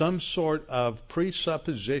some sort of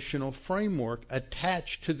presuppositional framework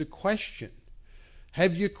attached to the question.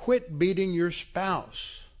 Have you quit beating your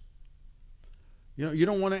spouse? You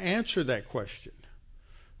don't want to answer that question.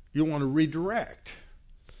 You want to redirect.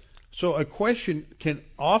 So a question can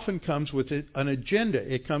often comes with an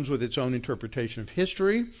agenda. It comes with its own interpretation of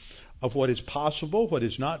history, of what is possible, what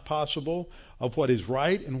is not possible, of what is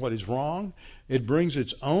right and what is wrong. It brings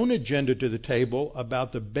its own agenda to the table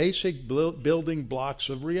about the basic building blocks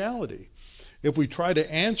of reality. If we try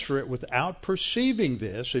to answer it without perceiving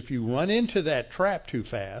this, if you run into that trap too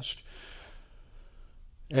fast,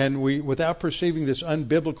 and without perceiving this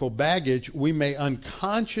unbiblical baggage, we may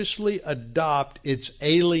unconsciously adopt its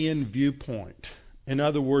alien viewpoint. In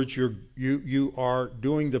other words, you are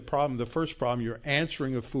doing the first problem. You're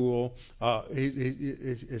answering a fool. We're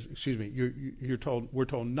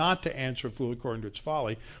told not to answer a fool according to its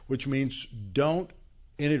folly, which means don't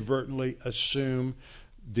inadvertently assume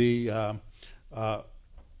the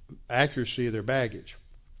accuracy of their baggage.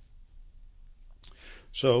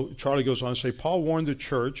 So Charlie goes on to say, Paul warned the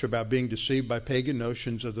church about being deceived by pagan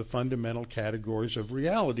notions of the fundamental categories of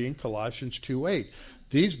reality in Colossians 2:8.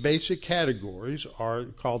 These basic categories are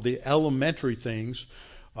called the elementary things.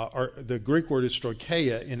 The Greek word is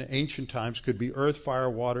stoicheia in ancient times, could be earth, fire,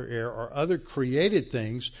 water, air, or other created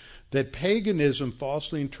things that paganism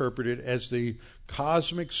falsely interpreted as the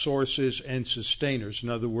cosmic sources and sustainers. In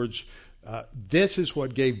other words, this is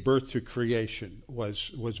what gave birth to creation,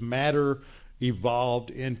 was matter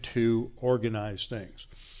evolved into organized things.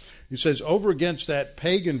 He says, over against that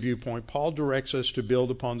pagan viewpoint, Paul directs us to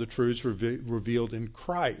build upon the truths revealed in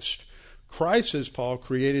Christ. Christ, says Paul,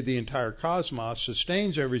 created the entire cosmos,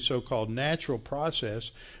 sustains every so-called natural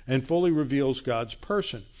process, and fully reveals God's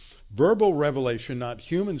person. Verbal revelation, not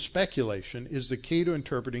human speculation, is the key to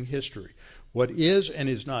interpreting history. What is and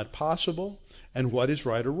is not possible, and what is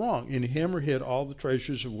right or wrong. In him are hid all the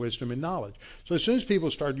treasures of wisdom and knowledge. So as soon as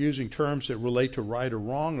people start using terms that relate to right or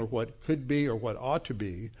wrong or what could be or what ought to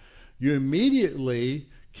be, you immediately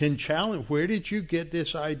can challenge, where did you get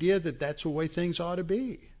this idea that that's the way things ought to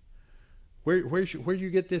be? Where do you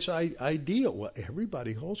get this idea? Well,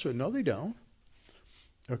 everybody holds it. No, they don't.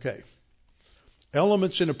 Okay.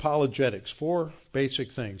 Elements in apologetics. 4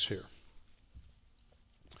 basic things here.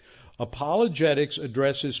 Apologetics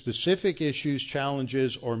addresses specific issues,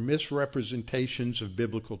 challenges, or misrepresentations of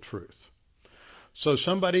biblical truth. So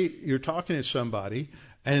you're talking to somebody,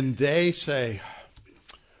 and they say,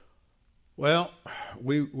 well,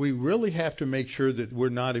 we really have to make sure that we're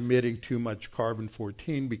not emitting too much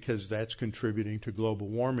carbon-14 because that's contributing to global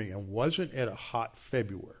warming, and wasn't it a hot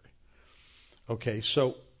February? Okay,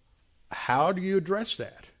 so how do you address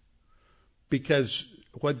that? Because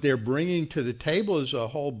what they're bringing to the table is a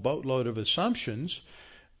whole boatload of assumptions,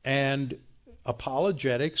 and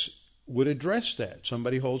apologetics would address that.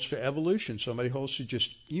 Somebody holds to evolution. Somebody holds to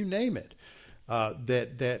just, you name it,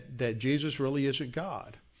 that Jesus really isn't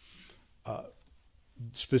God.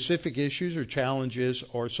 Specific issues or challenges,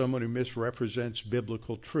 or someone who misrepresents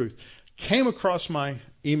biblical truth. Came across my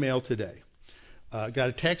email today. Got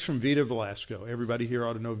a text from Vita Velasco. Everybody here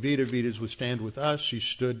ought to know Vita. Vita's with Stand With Us. She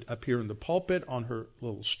stood up here in the pulpit on her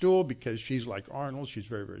little stool because she's like Arnold. She's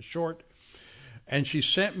very, very short. And she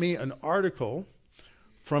sent me an article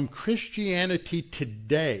from Christianity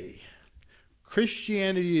Today.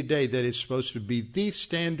 Christianity Today, that is supposed to be the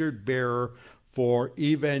standard bearer for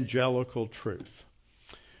evangelical truth.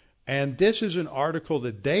 And this is an article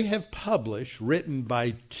that they have published, written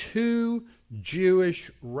by 2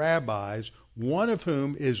 Jewish rabbis, one of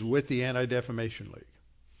whom is with the Anti-Defamation League.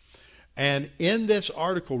 And in this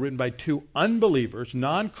article, written by 2 unbelievers,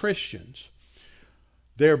 non-Christians,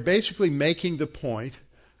 they're basically making the point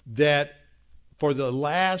that for the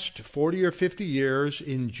last 40 or 50 years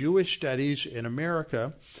in Jewish studies in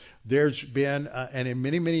America, there's been, and in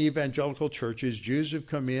many, many evangelical churches, Jews have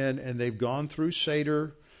come in and they've gone through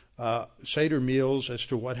Seder meals as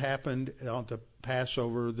to what happened on the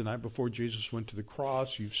Passover the night before Jesus went to the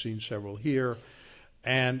cross. You've seen several here.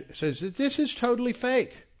 And it says that this is totally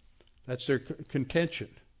fake. That's their contention.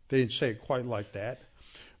 They didn't say it quite like that,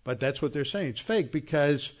 but that's what they're saying. It's fake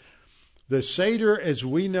because the Seder as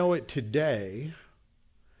we know it today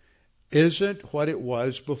isn't what it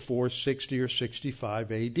was before 60 or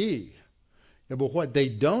 65 A.D. But what they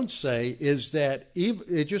don't say is that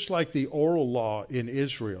even, just like the oral law in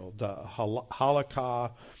Israel, the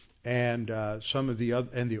halakha and some of the other,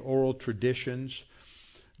 and the oral traditions,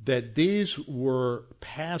 that these were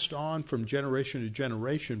passed on from generation to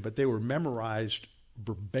generation, but they were memorized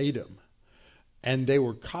verbatim. And they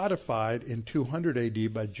were codified in 200 A.D.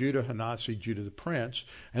 by Judah Hanasi, Judah the Prince,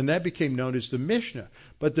 and that became known as the Mishnah.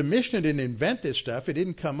 But the Mishnah didn't invent this stuff. It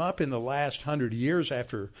didn't come up in the last 100 years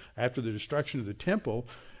after the destruction of the temple.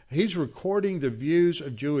 He's recording the views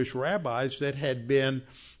of Jewish rabbis that had been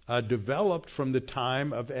developed from the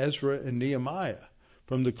time of Ezra and Nehemiah,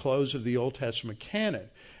 from the close of the Old Testament canon.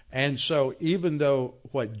 And so even though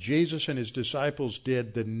what Jesus and his disciples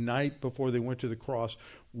did the night before they went to the cross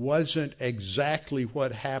wasn't exactly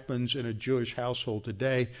what happens in a Jewish household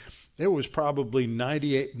today, it was probably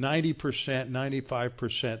 90%,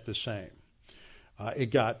 95% the same.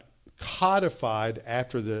 It got codified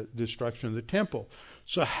after the destruction of the temple.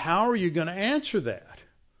 So how are you going to answer that?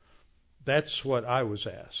 That's what I was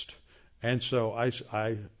asked. And so I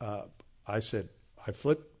said, I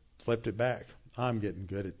flipped it back. I'm getting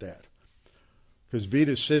good at that. Because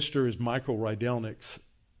Vita's sister is Michael Rydelnik's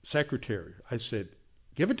secretary. I said,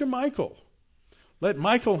 give it to Michael. Let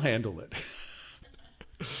Michael handle it.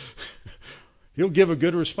 He'll give a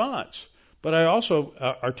good response. But I also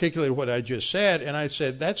articulated what I just said, and I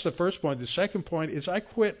said, that's the first point. The second point is I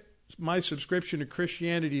quit my subscription to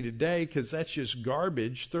Christianity Today because that's just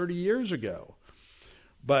garbage 30 years ago.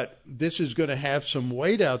 But this is going to have some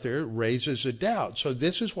weight out there. It raises a doubt. So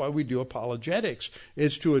this is why we do apologetics,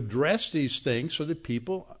 is to address these things so that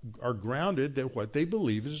people are grounded that what they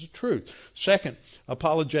believe is the truth. Second,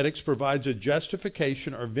 apologetics provides a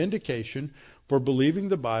justification or vindication for believing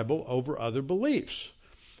the Bible over other beliefs.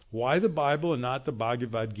 Why the Bible and not the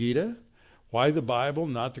Bhagavad Gita? Why the Bible,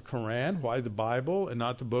 not the Quran? Why the Bible and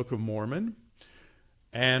not the Book of Mormon?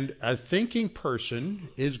 And a thinking person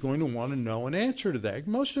is going to want to know an answer to that.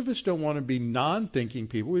 Most of us don't want to be non-thinking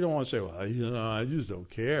people. We don't want to say, well, I just don't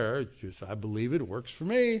care. It's just I believe it works for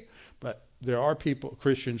me. But there are people,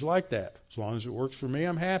 Christians like that. As long as it works for me,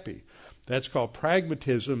 I'm happy. That's called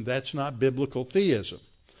pragmatism. That's not biblical theism.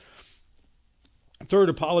 Third,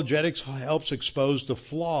 apologetics helps expose the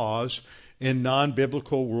flaws in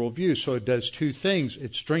non-biblical worldviews. So it does two things.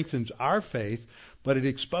 It strengthens our faith, but it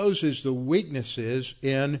exposes the weaknesses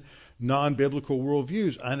in non-biblical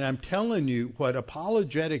worldviews. And I'm telling you, what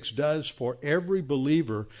apologetics does for every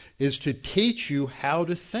believer is to teach you how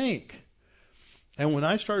to think. And when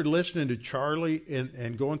I started listening to Charlie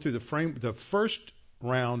and going through the first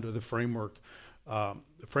round of the framework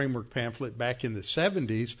pamphlet back in the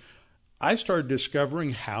 70s, I started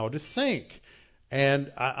discovering how to think.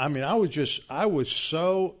 And I was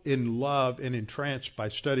so in love and entranced by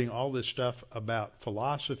studying all this stuff about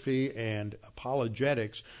philosophy and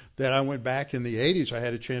apologetics that I went back in the 80s. I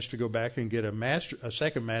had a chance to go back and get a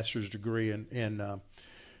second master's degree in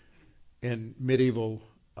medieval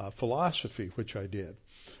philosophy, which I did.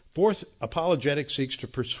 Fourth, apologetics seeks to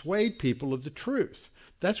persuade people of the truth.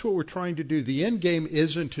 That's what we're trying to do. The end game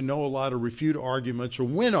isn't to know a lot of refute arguments or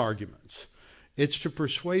win arguments. It's to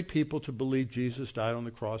persuade people to believe Jesus died on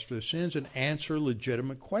the cross for their sins and answer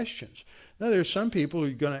legitimate questions. Now, there are some people who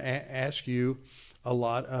are going to ask you a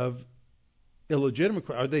lot of illegitimate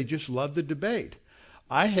questions, or they just love the debate.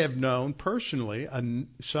 I have known personally a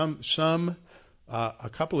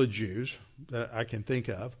couple of Jews that I can think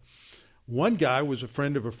of. One guy was a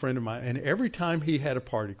friend of mine, and every time he had a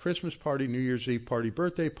party, Christmas party, New Year's Eve party,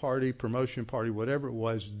 birthday party, promotion party, whatever it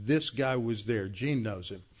was, this guy was there. Gene knows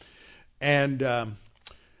him. And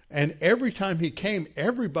every time he came,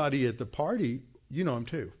 everybody at the party, you know him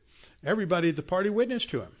too, everybody at the party witnessed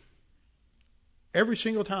to him. Every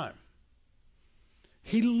single time.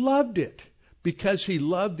 He loved it because he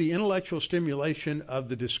loved the intellectual stimulation of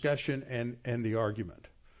the discussion and the argument.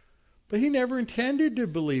 But he never intended to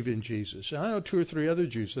believe in Jesus. And I know 2 or 3 other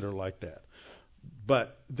Jews that are like that.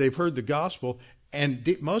 But they've heard the gospel. And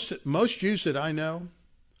most Jews that I know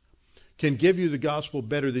can give you the gospel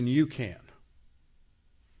better than you can.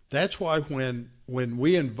 That's why when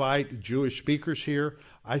we invite Jewish speakers here,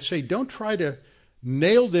 I say don't try to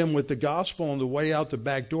nail them with the gospel on the way out the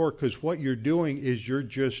back door, because what you're doing is you're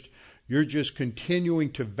just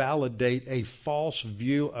continuing to validate a false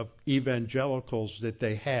view of evangelicals that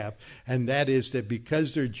they have, and that is that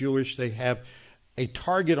because they're Jewish, they have a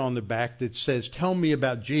target on the back that says, tell me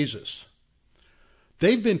about Jesus.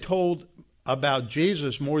 They've been told about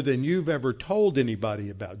Jesus more than you've ever told anybody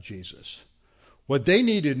about Jesus. What they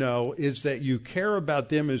need to know is that you care about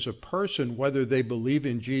them as a person, whether they believe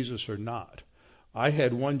in Jesus or not. I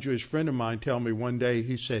had one Jewish friend of mine tell me one day,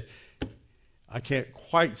 he said, I can't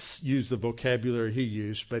quite use the vocabulary he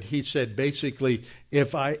used, but he said basically,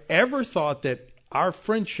 if I ever thought that our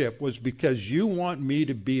friendship was because you want me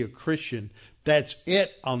to be a Christian, that's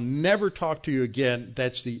it. I'll never talk to you again.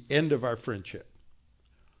 That's the end of our friendship.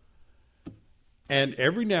 And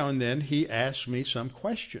every now and then he asks me some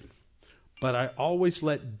question, but I always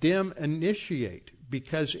let them initiate,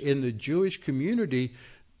 because in the Jewish community,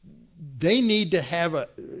 they need to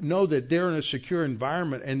know that they're in a secure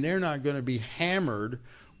environment and they're not going to be hammered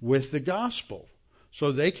with the gospel.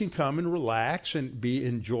 So they can come and relax and be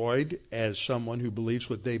enjoyed as someone who believes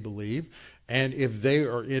what they believe. And if they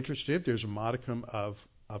are interested, if there's a modicum of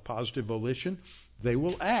positive volition, they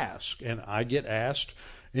will ask. And I get asked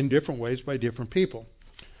in different ways by different people.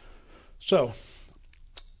 So,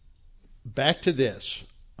 back to this.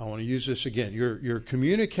 I want to use this again. You're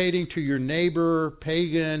communicating to your neighbor,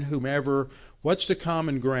 pagan, whomever. What's the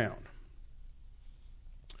common ground?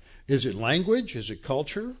 Is it language? Is it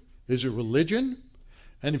culture? Is it religion?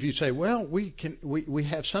 And if you say, well, we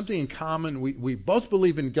have something in common. We both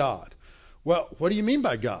believe in God. Well, what do you mean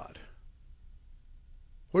by God?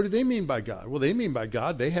 What do they mean by God? Well, they mean by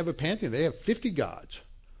God, they have a pantheon. They have 50 gods.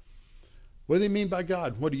 What do they mean by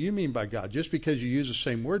God? What do you mean by God? Just because you use the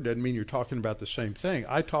same word doesn't mean you're talking about the same thing.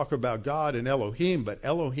 I talk about God and Elohim, but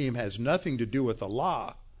Elohim has nothing to do with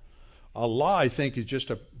Allah. Allah, I think, is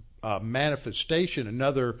just a manifestation,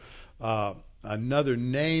 another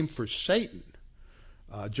name for Satan.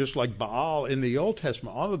 Just like Baal in the Old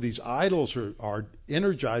Testament, all of these idols are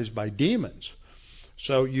energized by demons.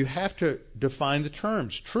 So you have to define the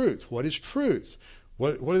terms. Truth. What is truth?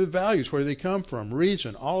 What are the values? Where do they come from?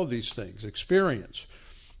 Reason. All of these things. Experience.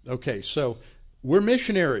 Okay, so we're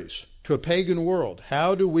missionaries to a pagan world.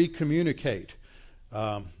 How do we communicate?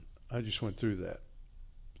 I just went through that.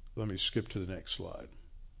 Let me skip to the next slide.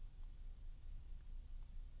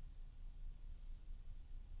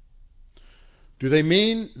 Do they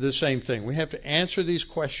mean the same thing? We have to answer these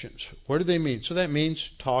questions. What do they mean? So that means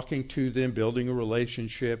talking to them, building a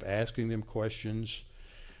relationship, asking them questions.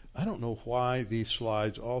 I don't know why these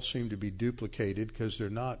slides all seem to be duplicated, because they're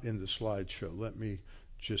not in the slideshow. Let me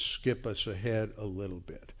just skip us ahead a little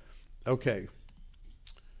bit. Okay,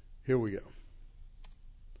 here we go.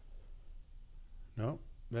 No,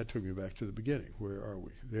 that took me back to the beginning. Where are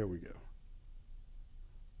we? There we go.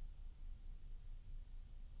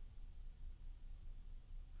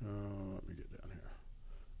 Let me get down here.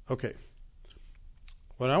 Okay.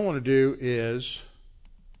 What I want to do is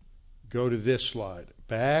go to this slide.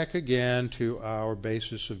 Back again to our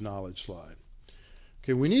basis of knowledge slide.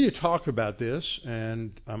 Okay, we need to talk about this,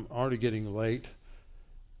 and I'm already getting late.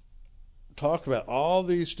 Talk about all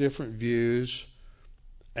these different views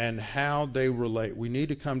and how they relate. We need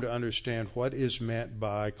to come to understand what is meant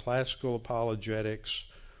by classical apologetics,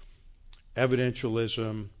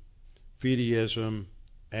 evidentialism, fideism,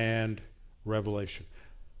 and revelation.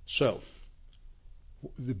 So,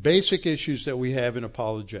 the basic issues that we have in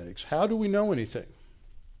apologetics. How do we know anything?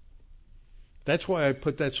 That's why I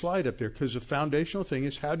put that slide up there, because the foundational thing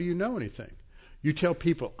is, how do you know anything? You tell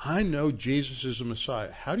people, I know Jesus is the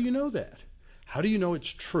Messiah. How do you know that? How do you know it's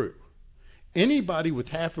true? Anybody with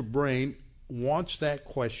half a brain wants that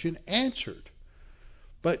question answered.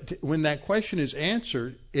 But when that question is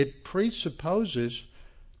answered, it presupposes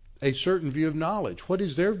a certain view of knowledge. What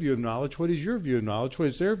is their view of knowledge? What is your view of knowledge? What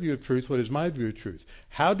is their view of truth? What is my view of truth?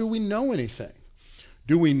 How do we know anything?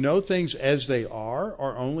 Do we know things as they are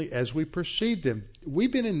or only as we perceive them?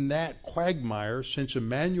 We've been in that quagmire since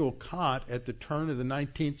Immanuel Kant at the turn of the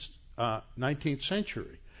 19th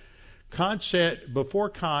century. Kant said, before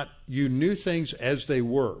Kant, you knew things as they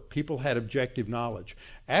were. People had objective knowledge.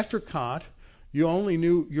 After Kant, you only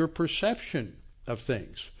knew your perception of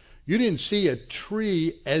things. You didn't see a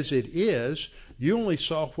tree as it is. You only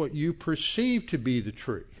saw what you perceived to be the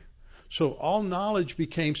tree. So all knowledge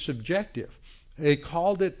became subjective. They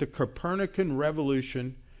called it the Copernican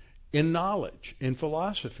revolution in knowledge, in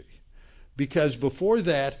philosophy. Because before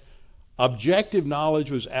that, objective knowledge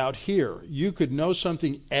was out here. You could know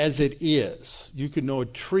something as it is. You could know a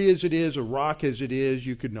tree as it is, a rock as it is.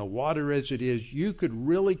 You could know water as it is. You could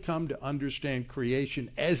really come to understand creation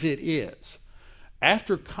as it is.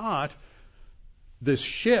 After Kant, the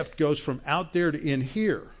shift goes from out there to in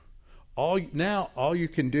here. All you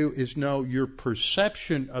can do is know your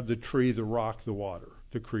perception of the tree, the rock, the water,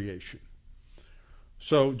 the creation.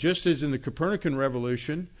 So just as in the Copernican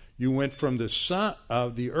revolution, you went from the sun,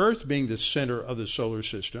 the Earth being the center of the solar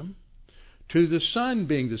system, to the sun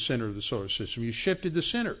being the center of the solar system. You shifted the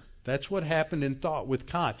center. That's what happened in thought with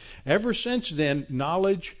Kant. Ever since then,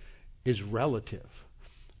 knowledge is relative.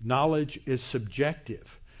 Knowledge is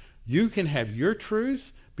subjective. You can have your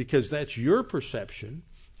truth because that's your perception,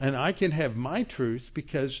 and I can have my truth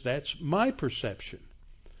because that's my perception.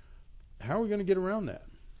 How are we going to get around that?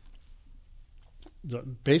 The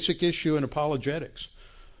basic issue in apologetics.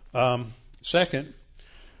 Second,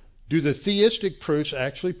 do the theistic proofs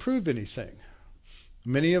actually prove anything?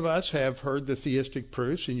 Many of us have heard the theistic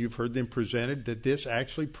proofs, and you've heard them presented that this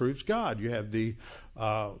actually proves God. You have the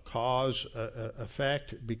cause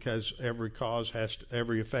effect, because every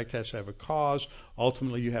effect has to have a cause.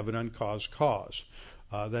 Ultimately, you have an uncaused cause.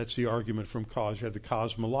 That's the argument from cause. You have the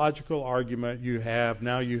cosmological argument. You have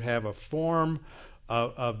a form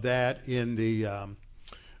of that in the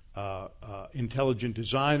intelligent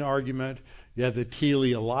design argument. You have the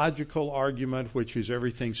teleological argument, which is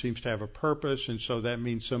everything seems to have a purpose, and so that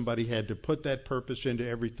means somebody had to put that purpose into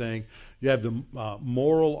everything. You have the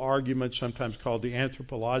moral argument, sometimes called the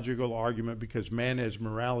anthropological argument, because man has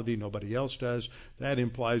morality, nobody else does. That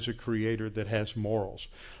implies a creator that has morals.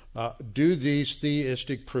 Do these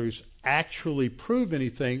theistic proofs actually prove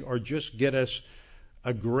anything, or just get us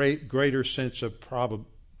a greater sense of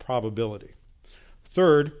probability?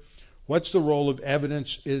 Third, what's the role of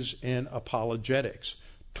evidence is in apologetics?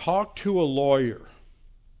 Talk to a lawyer.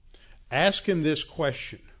 Ask him this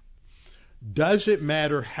question. Does it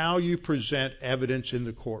matter how you present evidence in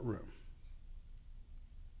the courtroom?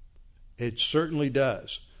 It certainly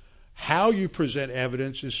does. How you present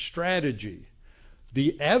evidence is strategy.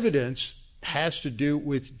 The evidence has to do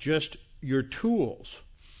with just your tools.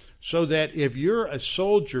 So that if you're a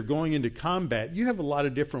soldier going into combat, you have a lot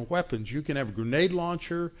of different weapons. You can have a grenade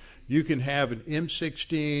launcher, you can have an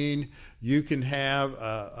M16, you can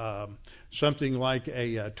have something like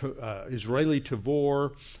a Israeli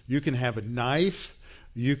Tavor, you can have a knife,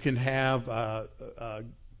 you can have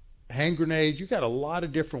hand grenades. You've got a lot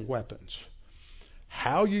of different weapons.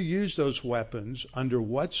 How you use those weapons, under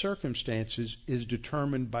what circumstances, is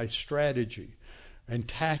determined by strategy and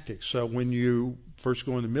tactics. So when you first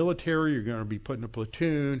go in the military, you're going to be put in a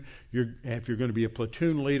platoon. If you're going to be a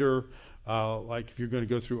platoon leader, like if you're going to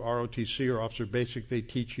go through ROTC or Officer Basic, they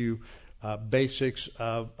teach you basics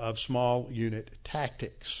of small unit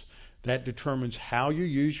tactics. That determines how you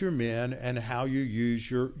use your men and how you use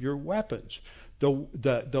your weapons.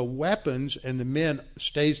 the weapons and the men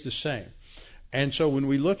stays the same. And so when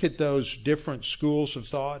we look at those different schools of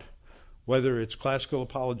thought, whether it's classical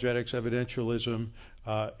apologetics, evidentialism,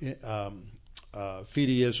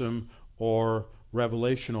 fideism, or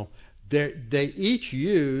revelational, they each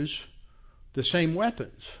use the same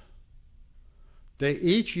weapons. They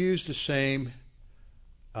each use the same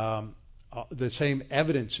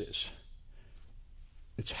evidences.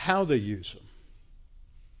 It's how they use them.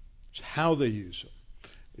 It's how they use them.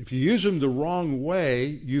 If you use them the wrong way,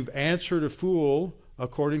 you've answered a fool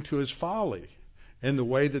according to his folly. In the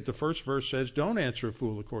way that the first verse says, don't answer a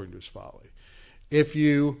fool according to his folly. If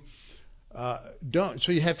you don't,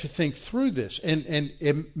 so you have to think through this. And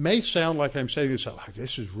it may sound like I'm saying this, like,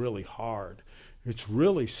 this is really hard. It's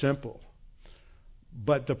really simple.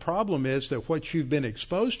 But the problem is that what you've been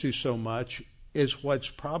exposed to so much is what's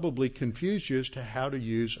probably confused you as to how to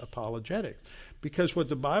use apologetics. Because what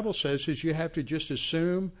the Bible says is you have to just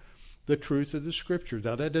assume the truth of the Scripture.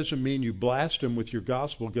 Now, that doesn't mean you blast them with your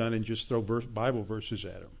gospel gun and just throw Bible verses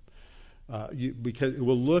at them. Because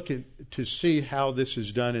we'll look to see how this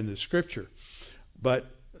is done in the Scripture. But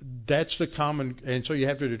that's the common, and so you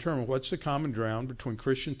have to determine what's the common ground between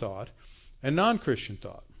Christian thought and non-Christian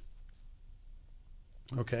thought.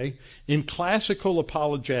 Okay? In classical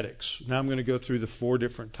apologetics, now I'm going to go through the 4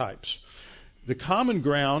 different types. The common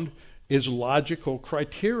ground is logical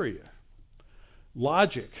criteria.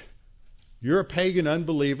 Logic. You're a pagan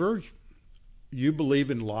unbeliever. You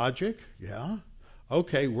believe in logic. Yeah.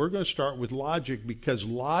 Okay, we're going to start with logic because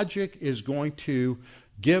logic is going to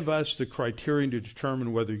give us the criterion to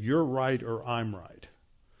determine whether you're right or I'm right.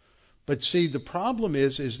 But see, the problem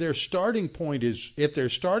is their starting point is, if their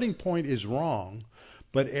starting point is wrong,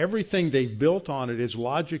 but everything they've built on it is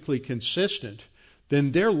logically consistent,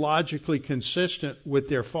 then they're logically consistent with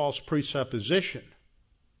their false presupposition.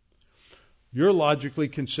 You're logically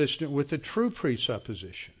consistent with the true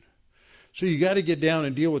presupposition. So you got to get down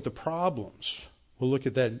and deal with the problems. We'll look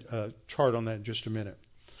at that chart on that in just a minute.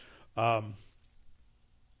 So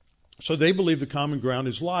they believe the common ground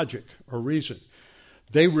is logic or reason.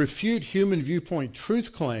 They refute human viewpoint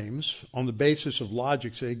truth claims on the basis of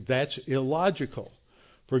logic, saying that's illogical.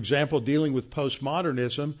 For example, dealing with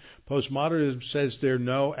postmodernism says there are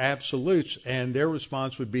no absolutes, and their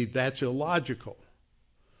response would be that's illogical.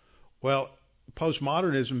 Well,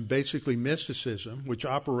 postmodernism, basically mysticism, which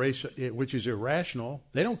is irrational,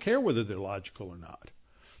 they don't care whether they're logical or not.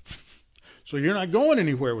 So you're not going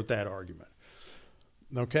anywhere with that argument.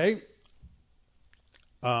 Okay?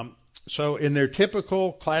 So in their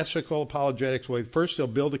typical classical apologetics way, first they'll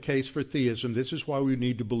build a case for theism. This is why we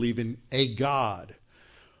need to believe in a God.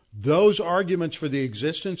 Those arguments for the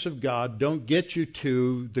existence of God don't get you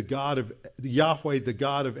to the God of Yahweh, the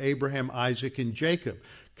God of Abraham, Isaac, and Jacob,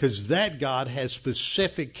 because that God has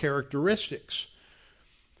specific characteristics.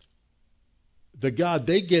 The God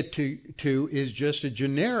they get to is just a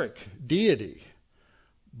generic deity.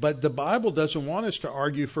 But the Bible doesn't want us to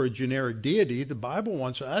argue for a generic deity. The Bible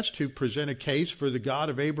wants us to present a case for the God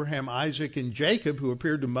of Abraham, Isaac, and Jacob who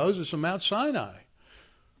appeared to Moses on Mount Sinai.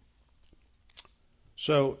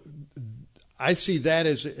 So I see that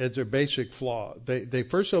as a basic flaw.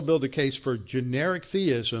 First they'll build a case for generic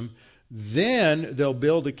theism, then they'll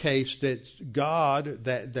build a case that God,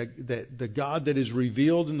 that the God that is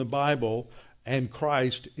revealed in the Bible and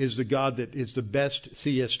Christ is the God that is the best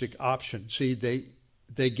theistic option. See,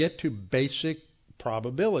 they get to basic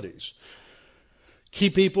probabilities. Key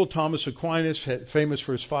people, Thomas Aquinas, famous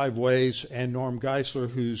for his 5 ways, and Norm Geisler,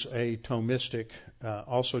 who's a Thomistic,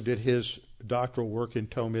 also did his doctoral work in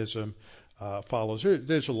Thomism, follows.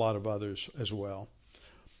 There's a lot of others as well.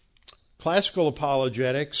 Classical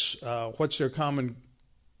apologetics, what's their common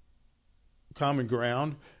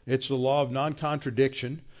ground? It's the law of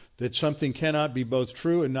non-contradiction, that something cannot be both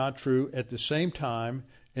true and not true at the same time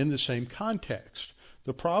in the same context.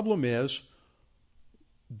 The problem is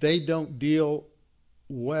they don't deal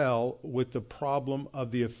well with the problem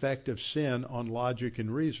of the effect of sin on logic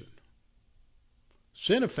and reason.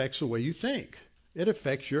 Sin affects the way you think. It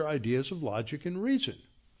affects your ideas of logic and reason.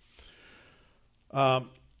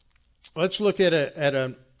 Let's look at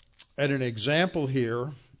an example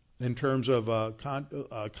here in terms of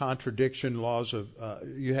contradiction laws of.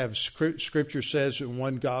 You have Scripture says in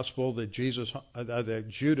one gospel that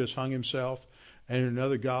Judas hung himself, and in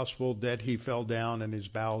another gospel that he fell down and his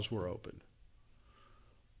bowels were opened.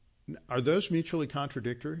 Are those mutually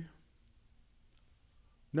contradictory?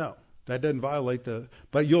 No. That doesn't violate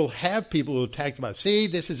but you'll have people who attack the Bible. See,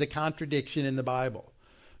 this is a contradiction in the Bible.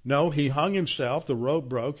 No, he hung himself, the rope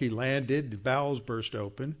broke, he landed, the bowels burst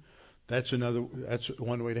open. That's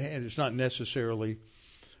one way to handle it. It's not necessarily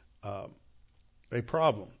a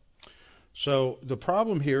problem. So the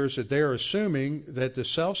problem here is that they're assuming that the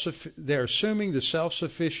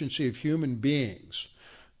self-sufficiency of human beings,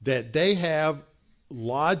 that they have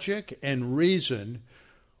logic and reason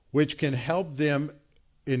which can help them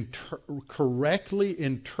correctly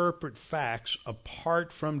interpret facts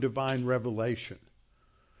apart from divine revelation.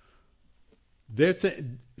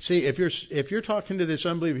 See, if you're talking to this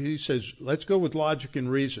unbeliever, he says, let's go with logic and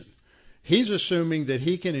reason. He's assuming that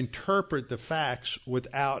he can interpret the facts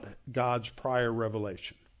without God's prior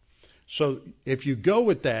revelation. So if you go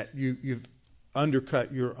with that, you've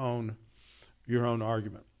undercut your own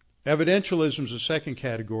argument. Evidentialism is the second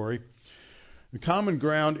category. The common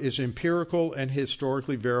ground is empirical and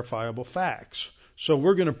historically verifiable facts. So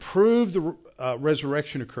we're going to prove the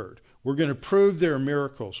resurrection occurred. We're going to prove there are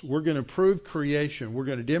miracles. We're going to prove creation. We're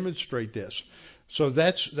going to demonstrate this. So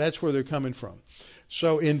that's where they're coming from.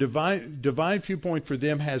 So in divine viewpoint for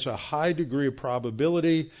them has a high degree of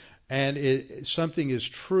probability, and something is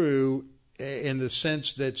true in the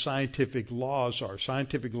sense that scientific laws are.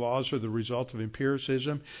 Scientific laws are the result of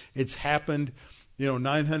empiricism. It's happened,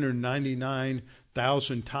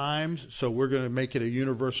 999,000 times, so we're going to make it a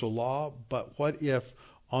universal law. But what if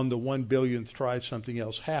on the 1 billionth try something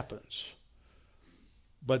else happens?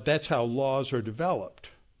 But that's how laws are developed.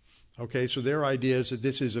 Okay, so their idea is that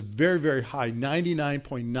this is a very, very high,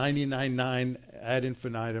 99.999 ad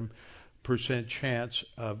infinitum % chance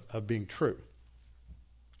of being true.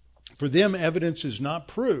 For them, evidence is not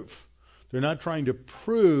proof. They're not trying to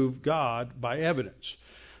prove God by evidence.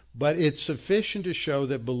 But it's sufficient to show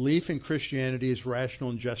that belief in Christianity is rational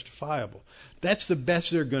and justifiable. That's the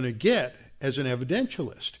best they're going to get as an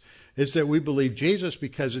evidentialist, is that we believe Jesus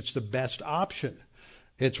because it's the best option.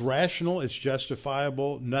 It's rational, it's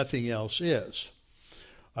justifiable, nothing else is.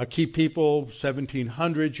 Key people,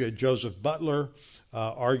 1700s, you had Joseph Butler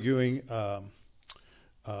arguing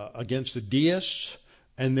against the deists,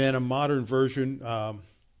 and then a modern version,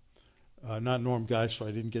 not Norm Geisler,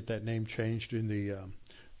 I didn't get that name changed in the...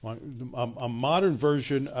 a modern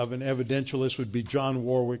version of an evidentialist would be John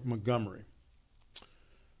Warwick Montgomery.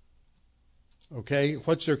 Okay,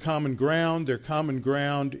 what's their common ground? Their common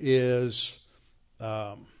ground is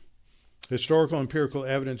historical empirical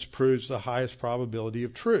evidence proves the highest probability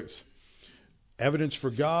of truth. Evidence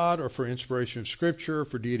for God or for inspiration of Scripture,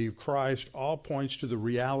 for deity of Christ, all points to the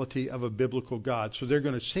reality of a biblical God. So they're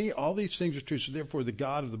going to say all these things are true, so therefore the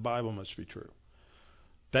God of the Bible must be true.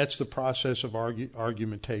 That's the process of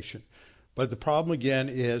argumentation. But the problem again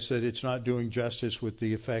is that it's not doing justice with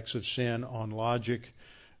the effects of sin on logic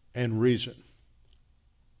and reason.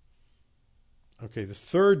 Okay, the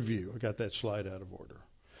third view, I got that slide out of order.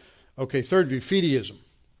 Okay, third view, fideism.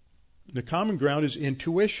 The common ground is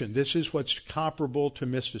intuition. This is what's comparable to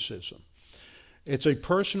mysticism. It's a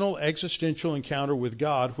personal existential encounter with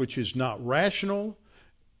God which is not rational,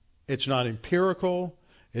 it's not empirical,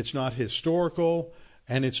 it's not historical,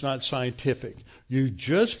 and it's not scientific. You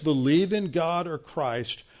just believe in God or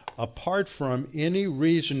Christ apart from any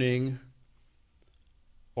reasoning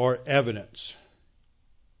or evidence.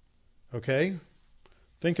 Okay?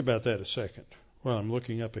 Think about that a second while I'm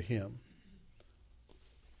looking up a hymn.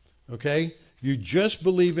 Okay? You just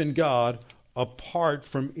believe in God apart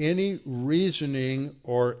from any reasoning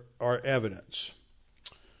or evidence.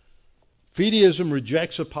 Fideism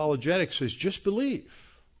rejects apologetics, says just believe.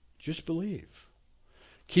 Just believe.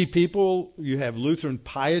 Key people, you have Lutheran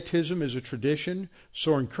pietism as a tradition.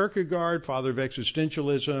 Soren Kierkegaard, father of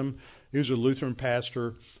existentialism, he was a Lutheran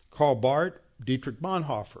pastor. Karl Barth, Dietrich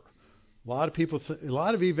Bonhoeffer. A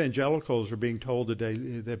lot of evangelicals are being told today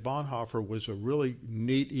that Bonhoeffer was a really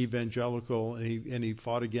neat evangelical, and he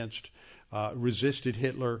fought against, resisted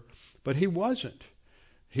Hitler, but he wasn't.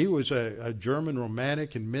 He was a German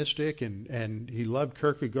romantic and mystic, and he loved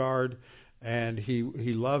Kierkegaard, and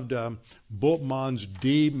he loved Bultmann's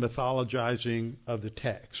demythologizing of the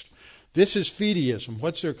text. This is fideism.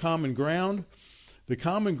 What's their common ground? The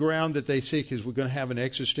common ground that they seek is we're going to have an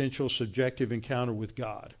existential, subjective encounter with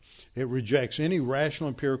God. It rejects any rational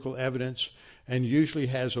empirical evidence and usually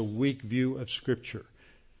has a weak view of Scripture.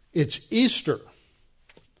 It's Easter.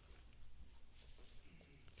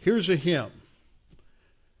 Here's a hymn.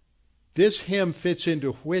 This hymn fits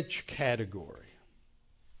into which category?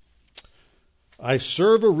 I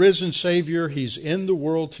serve a risen Savior. He's in the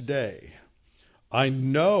world today. I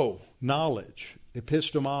know knowledge,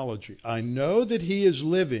 epistemology. I know that he is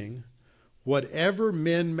living, whatever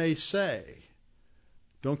men may say.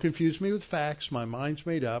 Don't confuse me with facts. My mind's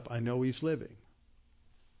made up. I know he's living.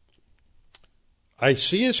 I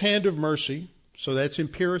see his hand of mercy, So that's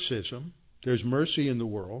empiricism. There's mercy in the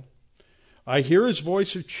world. I hear his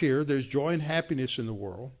voice of cheer. There's joy and happiness in the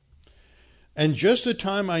world. And just the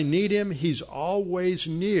time I need him, he's always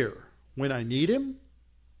near. When I need him,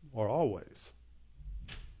 or always.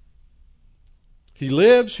 He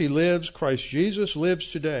lives. Christ Jesus lives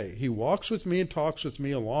today. He walks with me and talks with me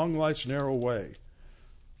along life's narrow way.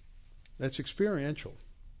 That's experiential.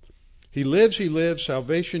 He lives,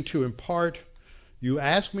 salvation to impart. You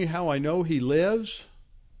ask me how I know he lives?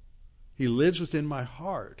 He lives within my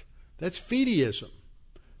heart. That's fideism,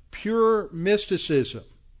 pure mysticism.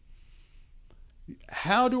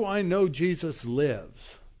 How do I know Jesus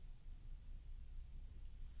lives?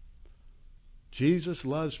 Jesus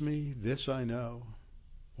loves me, this I know.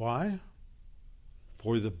 Why?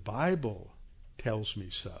 For the Bible tells me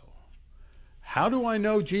so. How do I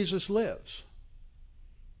know Jesus lives?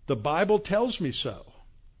 The Bible tells me so.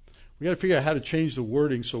 We got to figure out how to change the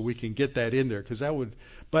wording so we can get that in there, because that would.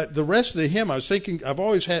 But the rest of the hymn, I was thinking, I've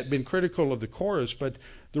always been critical of the chorus, but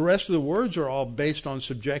the rest of the words are all based on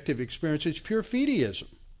subjective experience. It's pure fideism.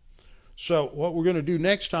 So what we're going to do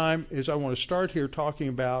next time is I want to start here talking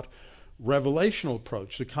about revelational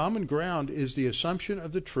approach. The common ground is the assumption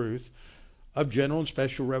of the truth of general and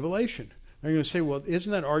special revelation. Now you're going to say, well,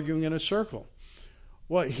 isn't that arguing in a circle?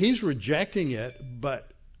 Well, he's rejecting it,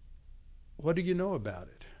 but what do you know about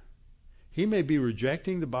it? He may be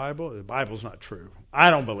rejecting the Bible. The Bible's not true. I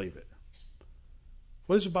don't believe it.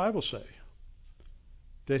 What does the Bible say?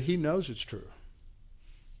 That he knows it's true.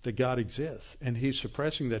 That God exists. And he's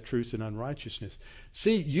suppressing that truth in unrighteousness.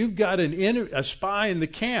 See, you've got a spy in the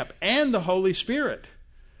camp and the Holy Spirit.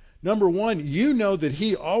 Number one, you know that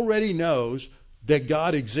he already knows that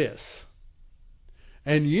God exists.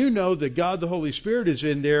 And you know that God the Holy Spirit is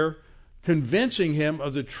in there convincing him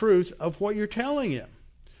of the truth of what you're telling him.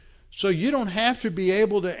 So you don't have to be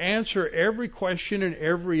able to answer every question and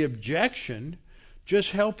every objection.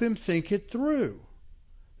 Just help him think it through.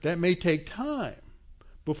 That may take time.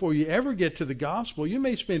 Before you ever get to the gospel, you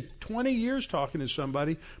may spend 20 years talking to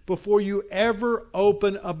somebody before you ever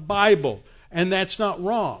open a Bible. And that's not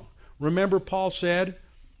wrong. Remember, Paul said,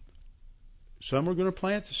 some are going to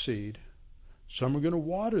plant the seed, some are going to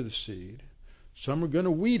water the seed, some are going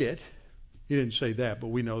to weed it. He didn't say that, but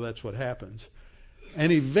we know that's what happens.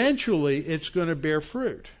 And eventually it's going to bear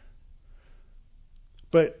fruit.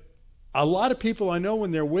 But a lot of people I know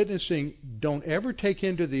when they're witnessing don't ever take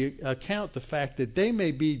into the account the fact that they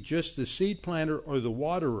may be just the seed planter or the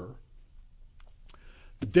waterer.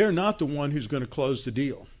 But they're not the one who's going to close the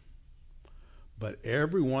deal. But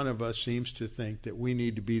every one of us seems to think that we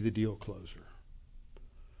need to be the deal closer.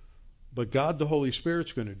 But God, the Holy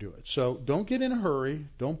Spirit's going to do it. So don't get in a hurry.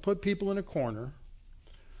 Don't put people in a corner.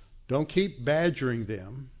 Don't keep badgering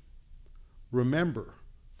them. Remember,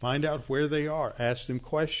 find out where they are. Ask them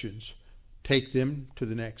questions. Take them to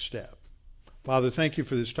the next step. Father, thank you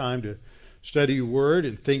for this time to study your word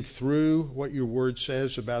and think through what your word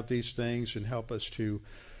says about these things, and help us to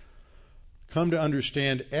come to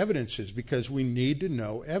understand evidences, because we need to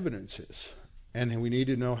know evidences. And we need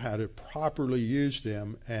to know how to properly use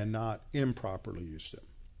them and not improperly use them.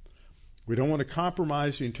 We don't want to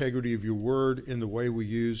compromise the integrity of your word in the way we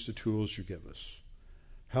use the tools you give us.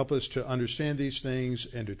 Help us to understand these things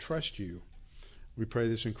and to trust you. We pray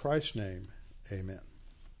this in Christ's name. Amen.